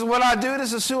ministry. This is what I do.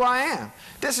 This is who I am.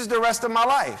 This is the rest of my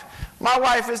life. My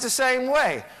wife is the same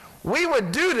way. We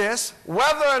would do this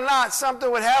whether or not something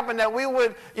would happen that we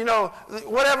would, you know,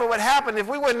 whatever would happen, if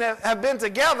we wouldn't have been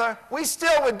together, we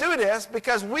still would do this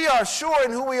because we are sure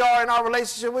in who we are in our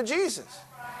relationship with Jesus.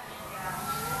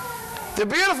 The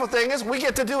beautiful thing is we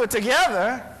get to do it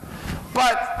together,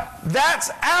 But that's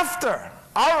after.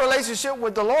 Our relationship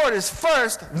with the Lord is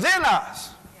first, then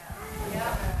us.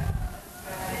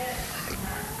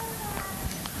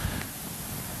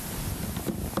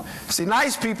 See,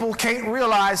 nice people can't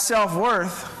realize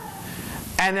self-worth,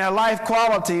 and their life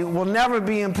quality will never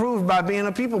be improved by being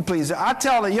a people pleaser. I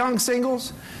tell the young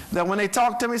singles that when they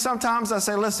talk to me sometimes, I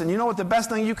say, listen, you know what the best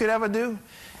thing you could ever do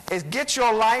is get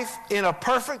your life in a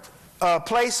perfect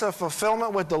place of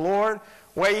fulfillment with the Lord,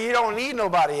 where you don't need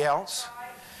nobody else,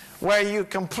 where you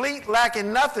complete,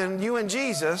 lacking nothing, you and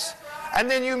Jesus, and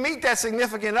then you meet that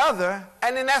significant other,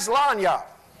 and then that's lanyard.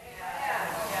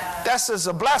 That's just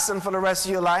a blessing for the rest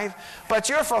of your life, but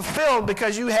you're fulfilled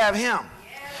because you have Him.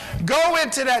 Go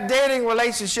into that dating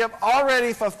relationship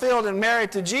already fulfilled and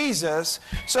married to Jesus,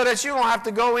 so that you don't have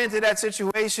to go into that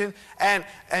situation and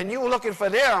you looking for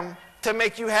them to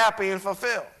make you happy and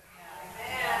fulfilled.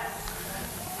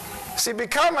 See,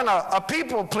 becoming a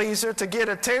people pleaser to get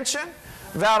attention,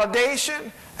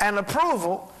 validation, and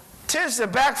approval tends to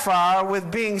backfire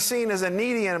with being seen as a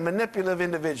needy and manipulative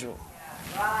individual.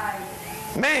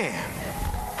 Man,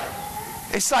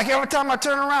 it's like every time I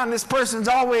turn around, this person's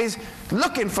always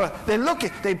looking for, they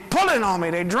pulling on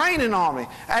me, they draining on me,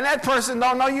 and that person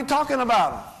don't know you talking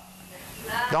about them.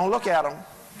 Don't look at them.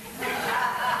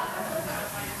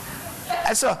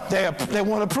 And so they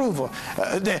want approval.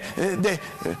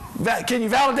 Can you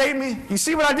validate me? You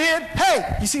see what I did?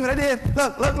 Hey, you see what I did?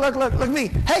 Look me.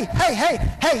 Hey.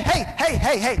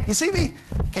 You see me?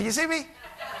 Can you see me?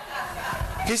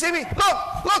 Can you see me?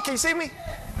 Look, can you see me?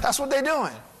 That's what they're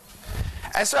doing.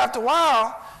 And so after a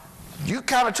while, you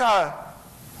kind of try to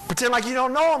pretend like you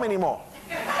don't know them anymore.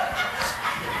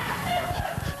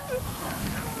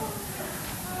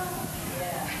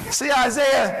 See,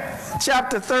 Isaiah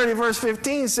chapter 30, verse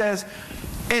 15 says,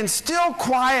 "In still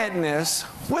quietness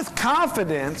with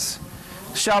confidence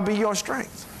shall be your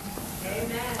strength."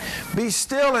 Amen. Be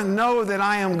still and know that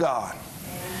I am God.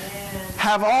 Amen.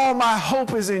 Have all my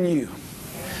hope is in you.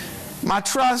 My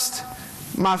trust,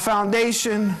 my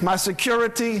foundation, my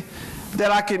security,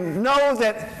 that I can know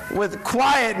that with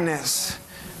quietness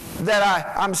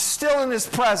that I'm still in His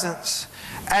presence,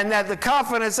 and that the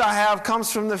confidence I have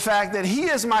comes from the fact that He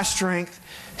is my strength,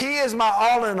 He is my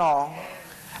all in all,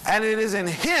 and it is in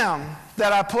Him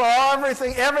that I put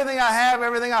everything I have,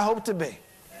 everything I hope to be.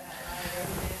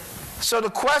 So the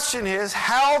question is,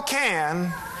 how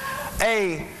can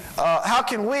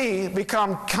we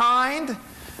become kind,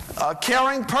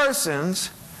 caring persons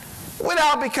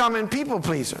without becoming people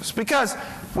pleasers? Because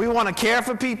we want to care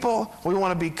for people, we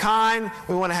want to be kind,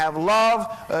 we want to have love,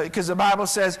 because the Bible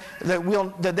says that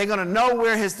they're going to know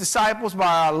we're His disciples by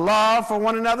our love for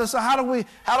one another. So how do we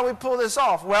pull this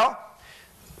off? Well,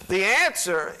 the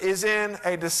answer is in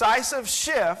a decisive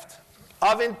shift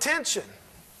of intention.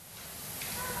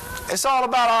 It's all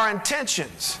about our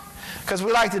intentions, because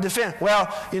we like to defend. Well,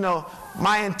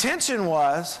 my intention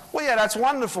was, well, yeah, that's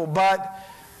wonderful, but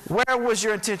where was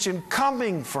your intention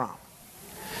coming from?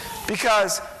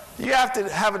 Because you have to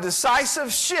have a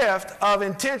decisive shift of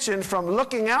intention from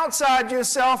looking outside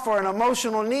yourself for an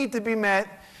emotional need to be met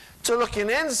to looking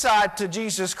inside to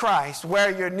Jesus Christ,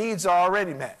 where your needs are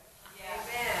already met.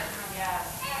 Amen.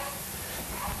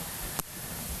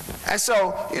 And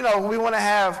so, we want to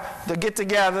have the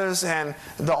get-togethers and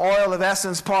the oil of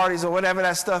essence parties or whatever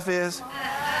that stuff is.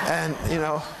 And,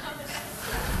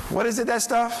 what is it, that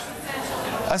stuff?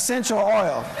 Essential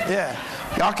oil. Yeah.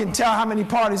 Y'all can tell how many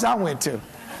parties I went to.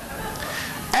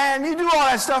 And you do all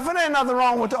that stuff, and there ain't nothing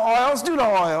wrong with the oils. Do the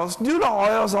oils. Do the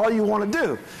oils all you want to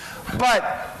do.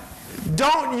 But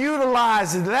don't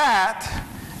utilize that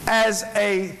as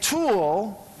a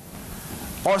tool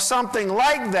or something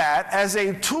like that as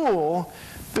a tool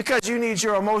because you need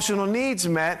your emotional needs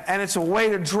met, and it's a way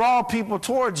to draw people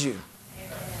towards you.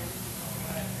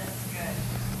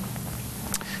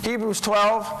 Hebrews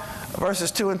 12,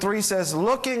 verses 2 and 3 says,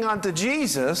 looking unto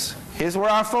Jesus, here's where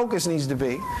our focus needs to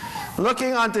be,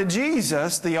 looking unto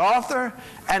Jesus, the author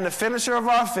and the finisher of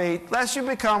our faith, lest you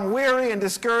become weary and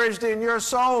discouraged in your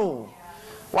soul.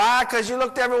 Why? Because you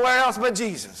looked everywhere else but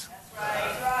Jesus.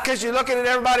 Because you're looking at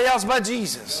everybody else but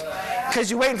Jesus. Because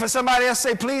you're waiting for somebody else to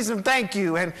say please and thank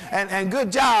you and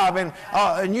good job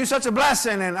and you're such a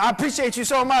blessing and I appreciate you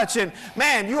so much and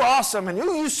man, you're awesome and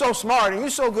you're so smart and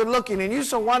you're so good looking and you're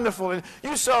so wonderful and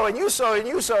you so and you so and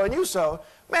you so and you so.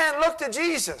 Man, look to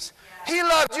Jesus. He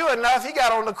loved you enough, He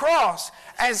got on the cross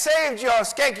and saved your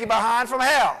skanky behind from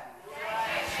hell.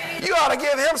 You ought to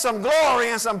give Him some glory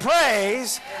and some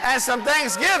praise and some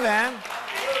thanksgiving.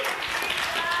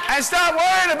 And stop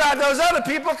worrying about those other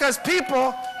people, because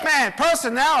people Man,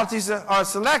 personalities are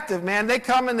selective, man. They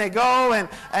come and they go,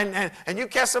 and you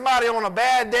catch somebody on a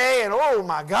bad day, and oh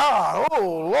my God,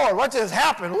 oh Lord, what just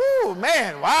happened? Ooh,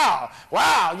 man, wow.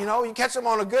 You know, you catch them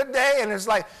on a good day, and it's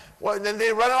like, well, then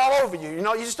they're running all over you. You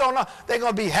know, you just don't know. They're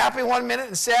going to be happy one minute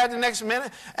and sad the next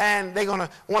minute, and they're going to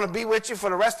want to be with you for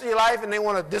the rest of your life, and they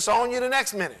want to disown you the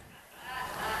next minute.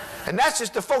 And that's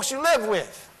just the folks you live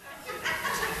with.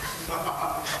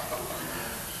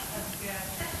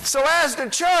 So as the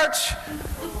church,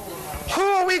 who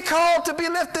are we called to be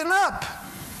lifting up?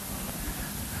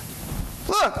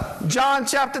 Look, John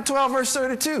chapter 12, verse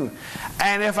 32.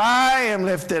 And if I am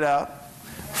lifted up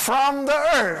from the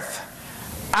earth,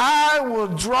 I will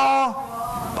draw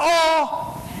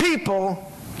all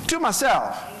people to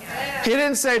myself. He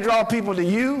didn't say draw people to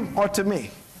you or to me.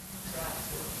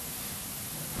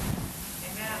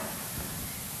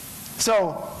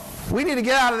 So we need to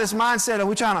get out of this mindset of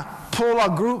we're trying to pull our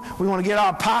group. We want to get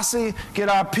our posse, get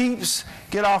our peeps,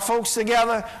 get our folks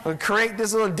together, and create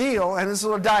this little deal and this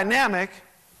little dynamic.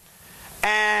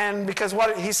 And because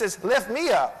what he says, lift me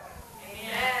up.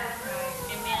 Amen.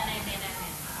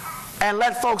 And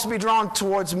let folks be drawn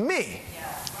towards me.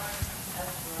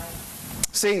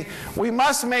 See, we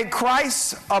must make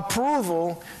Christ's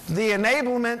approval the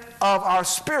enablement of our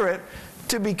spirit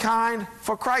to be kind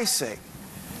for Christ's sake.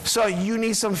 So you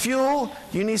need some fuel,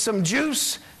 you need some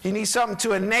juice, you need something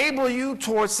to enable you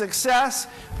towards success.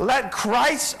 Let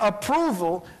Christ's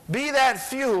approval be that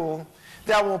fuel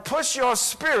that will push your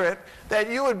spirit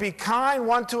that you would be kind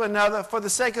one to another for the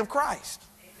sake of Christ.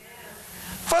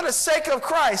 For the sake of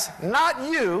Christ, not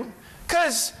you,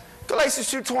 because Galatians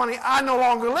 2:20, I no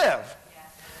longer live.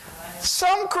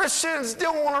 Some Christians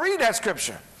don't want to read that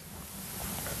scripture.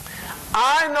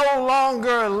 I no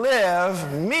longer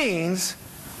live means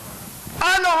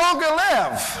I no longer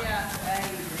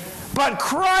live. But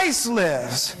Christ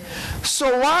lives.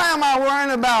 So why am I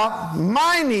worrying about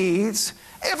my needs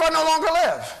if I no longer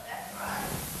live?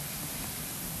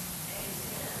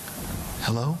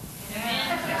 Hello?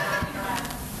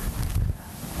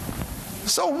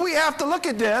 So we have to look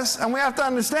at this, and we have to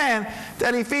understand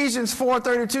that Ephesians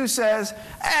 4:32 says,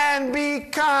 and be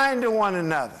kind to one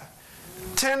another,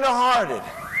 tender-hearted,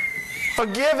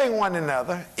 forgiving one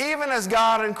another, even as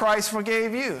God in Christ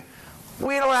forgave you.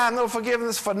 We don't have no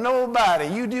forgiveness for nobody.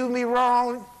 You do me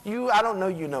wrong, I don't know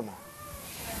you no more.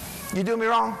 You do me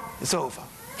wrong, it's over.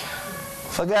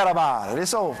 Forget about it,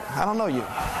 it's over. I don't know you.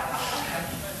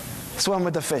 Swim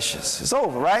with the fishes. It's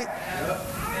over, right?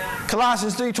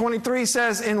 Colossians 3:23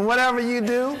 says, in whatever you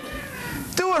do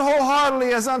it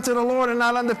wholeheartedly as unto the Lord and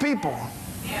not unto people.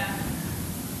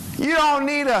 You don't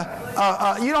need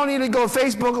to go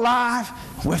Facebook Live.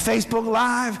 We're Facebook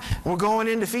Live. We're going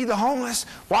in to feed the homeless.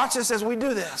 Watch us as we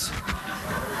do this.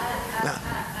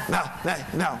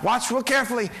 Now, watch real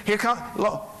carefully. Here comes,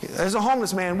 there's a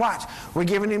homeless man. Watch. We're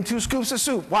giving him 2 scoops of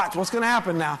soup. Watch what's going to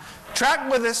happen now. Track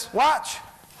with us. Watch.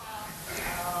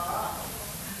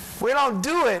 We don't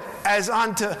do it as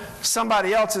unto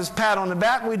somebody else's pat on the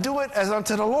back. We do it as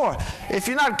unto the Lord. If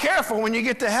you're not careful, when you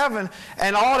get to heaven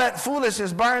and all that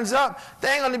foolishness burns up,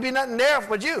 there ain't going to be nothing there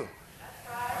but you.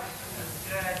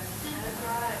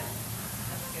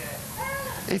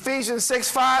 Ephesians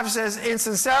 6:5 says, in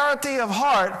sincerity of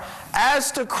heart,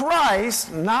 as to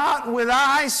Christ, not with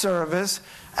eye service,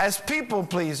 as people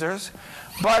pleasers,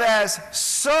 but as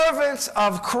servants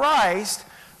of Christ,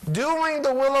 doing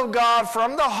the will of God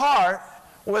from the heart,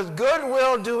 with good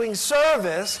will doing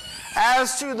service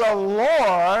as to the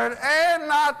Lord and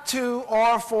not to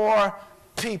or for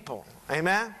people.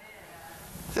 Amen?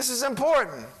 This is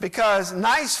important because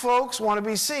nice folks want to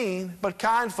be seen, but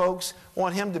kind folks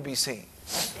want him to be seen.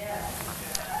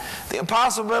 The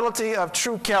impossibility of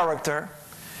true character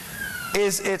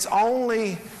is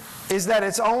that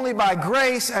it's only by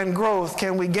grace and growth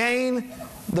can we gain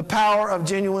the power of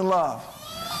genuine love.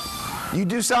 You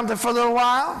do something for a little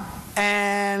while,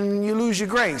 and you lose your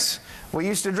grace. We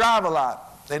used to drive a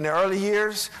lot. In the early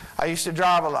years, I used to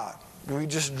drive a lot. We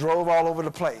just drove all over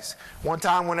the place. One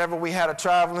time, whenever we had a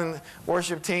traveling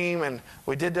worship team and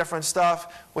we did different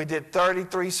stuff, we did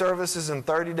 33 services in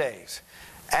 30 days.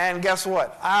 And guess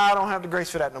what? I don't have the grace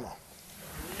for that no more.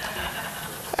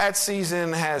 That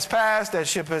season has passed, that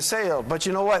ship has sailed. But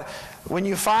you know what? When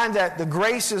you find that the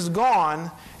grace is gone,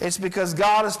 it's because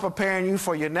God is preparing you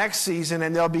for your next season,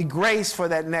 and there'll be grace for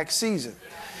that next season.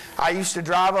 I used to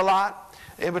drive a lot,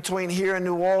 in between here in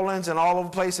New Orleans and all over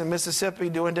the place in Mississippi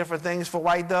doing different things for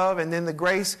White Dove, and then the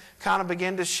grace kind of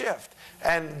began to shift.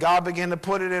 And God began to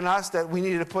put it in us that we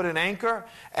needed to put an anchor.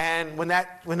 And when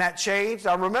that changed,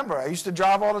 I remember I used to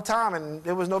drive all the time, and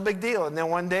it was no big deal. And then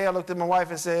one day I looked at my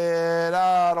wife and said,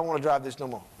 I don't want to drive this no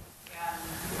more. Yeah.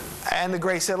 And the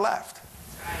grace had left.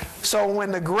 Right. So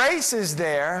when the grace is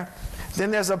there,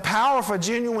 then there's a power for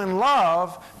genuine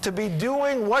love to be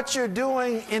doing what you're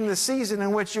doing in the season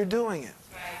in which you're doing it.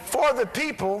 Right. For the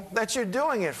people that you're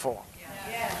doing it for.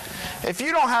 Yeah. If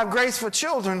you don't have grace for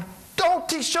children, don't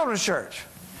teach children's church.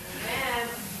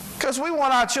 Because we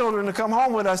want our children to come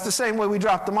home with us the same way we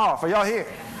dropped them off. Are y'all here?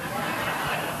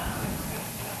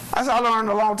 That's what I learned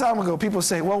a long time ago. People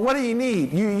say, well, what do you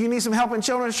need? You need some help in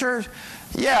children's church?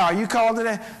 Yeah, are you called to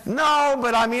that? No,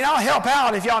 but I mean, I'll help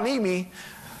out if y'all need me.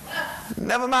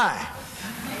 Never mind.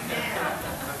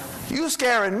 You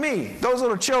scaring me. Those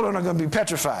little children are going to be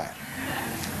petrified.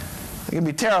 They're going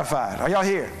to be terrified. Are y'all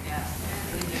here?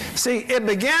 See, it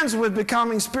begins with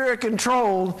becoming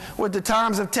spirit-controlled with the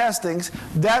times of testings.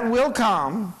 That will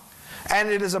come, and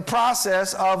it is a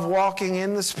process of walking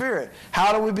in the Spirit.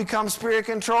 How do we become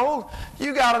spirit-controlled?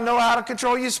 You got to know how to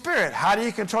control your spirit. How do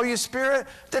you control your spirit?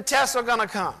 The tests are going to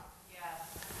come.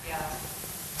 Yeah.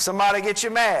 Somebody gets you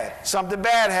mad. Something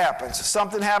bad happens.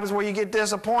 Something happens where you get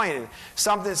disappointed.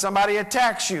 Somebody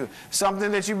attacks you.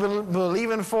 Something that you've been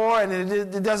believing for, and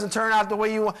it doesn't turn out the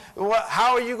way you want.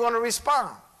 How are you going to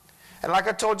respond? And like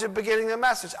I told you at the beginning of the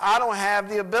message, I don't have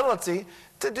the ability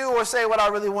to do or say what I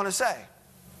really want to say.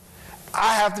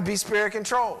 I have to be spirit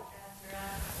controlled.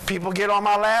 People get on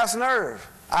my last nerve.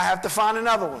 I have to find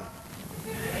another one.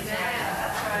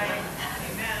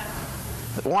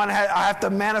 I have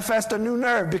to manifest a new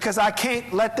nerve because I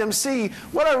can't let them see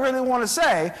what I really want to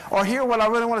say or hear what I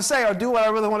really want to say or do what I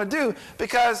really want to do,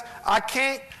 because I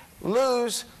can't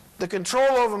lose the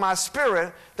control over my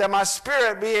spirit, that my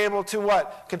spirit be able to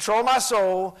what? Control my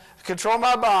soul, control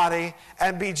my body,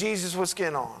 and be Jesus with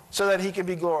skin on, so that he can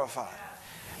be glorified.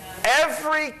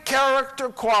 Every character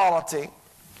quality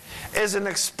is an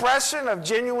expression of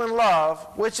genuine love,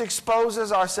 which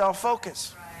exposes our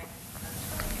self-focus.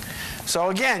 So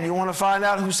again, you want to find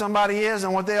out who somebody is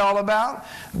and what they're all about?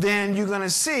 Then you're going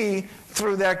to see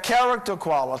through their character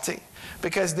quality.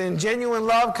 Because then genuine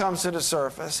love comes to the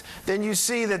surface. Then you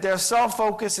see that their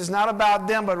self-focus is not about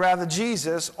them, but rather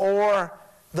Jesus, or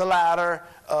the latter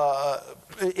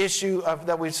issue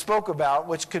that we spoke about,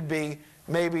 which could be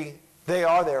maybe they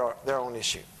are their own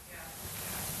issue.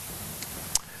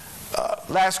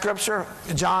 Last scripture,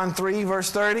 John 3,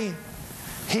 verse 30.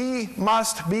 He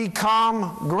must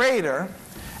become greater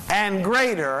and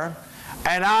greater,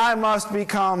 and I must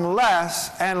become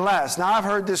less and less. Now, I've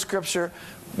heard this scripture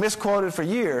misquoted for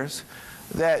years,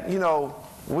 that,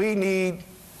 we need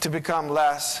to become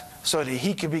less so that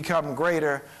he can become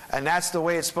greater, and that's the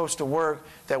way it's supposed to work,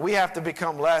 that we have to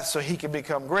become less so he can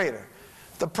become greater.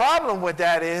 The problem with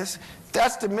that is,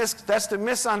 that's the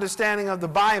misunderstanding of the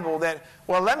Bible, that,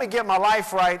 well, let me get my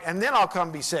life right and then I'll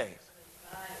come be saved.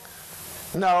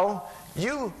 No,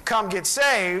 you come get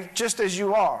saved just as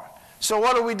you are. So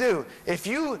what do? If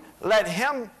you let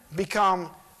him become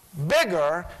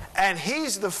bigger and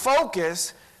he's the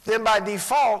focus, then by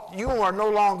default you are no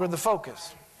longer the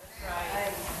focus.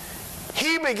 Right.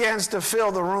 He begins to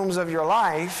fill the rooms of your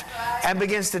life and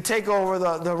begins to take over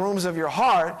the rooms of your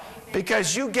heart,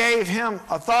 because you gave him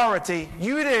authority.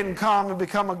 You didn't come and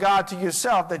become a God to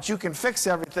yourself that you can fix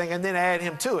everything and then add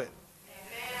him to it.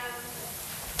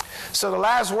 Amen. So the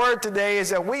last word today is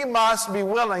that we must be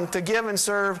willing to give and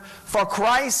serve for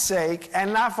Christ's sake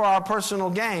and not for our personal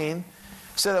gain,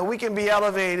 so that we can be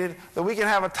elevated, that we can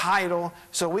have a title,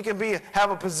 so we can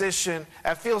have a position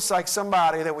and feel like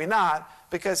somebody that we're not,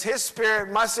 because his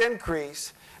spirit must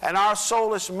increase and our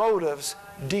soulish motives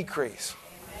decrease.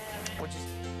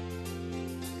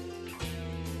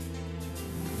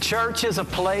 Church is a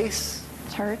place.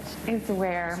 Church is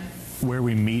where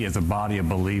we meet as a body of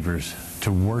believers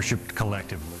to worship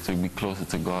collectively. To be closer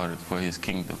to God for his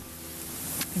kingdom.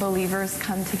 Believers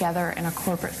come together in a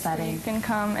corporate setting. You can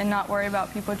come and not worry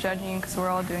about people judging you, because we're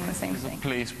all doing the same thing. It's a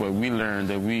place where we learn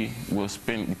that we will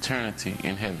spend eternity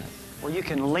in heaven. Where you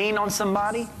can lean on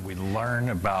somebody. We learn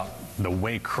about the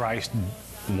way Christ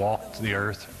walked the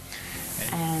earth.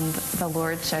 And the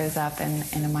Lord shows up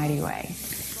in a mighty way.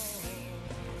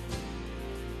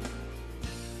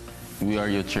 We are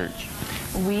your church.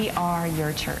 We are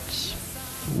your church.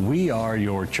 We are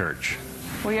your church.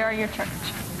 We are your church.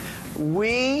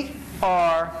 We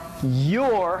are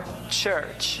your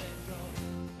church.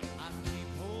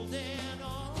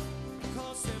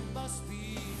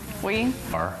 We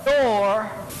are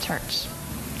your church.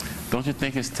 Don't you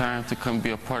think it's time to come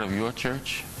be a part of your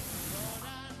church?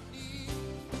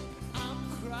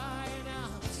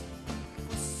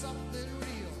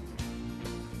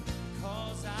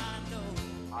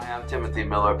 Hi, I'm Timothy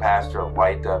Miller, pastor of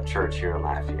White Dove Church here in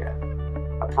Lafayette.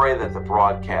 I pray that the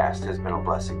broadcast has been a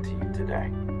blessing to you today.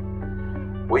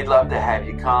 We'd love to have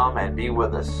you come and be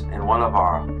with us in one of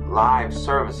our live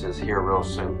services here real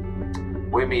soon.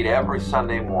 We meet every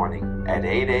Sunday morning at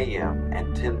 8 a.m.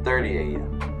 and 10:30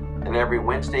 a.m. and every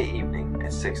Wednesday evening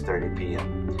at 6:30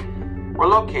 p.m. We're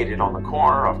located on the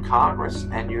corner of Congress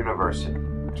and University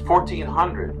at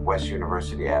 1400 West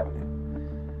University Avenue.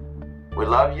 We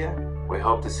love you. We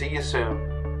hope to see you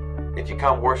soon. If you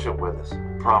come worship with us,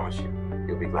 I promise you,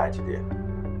 you'll be glad you did.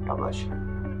 God bless you.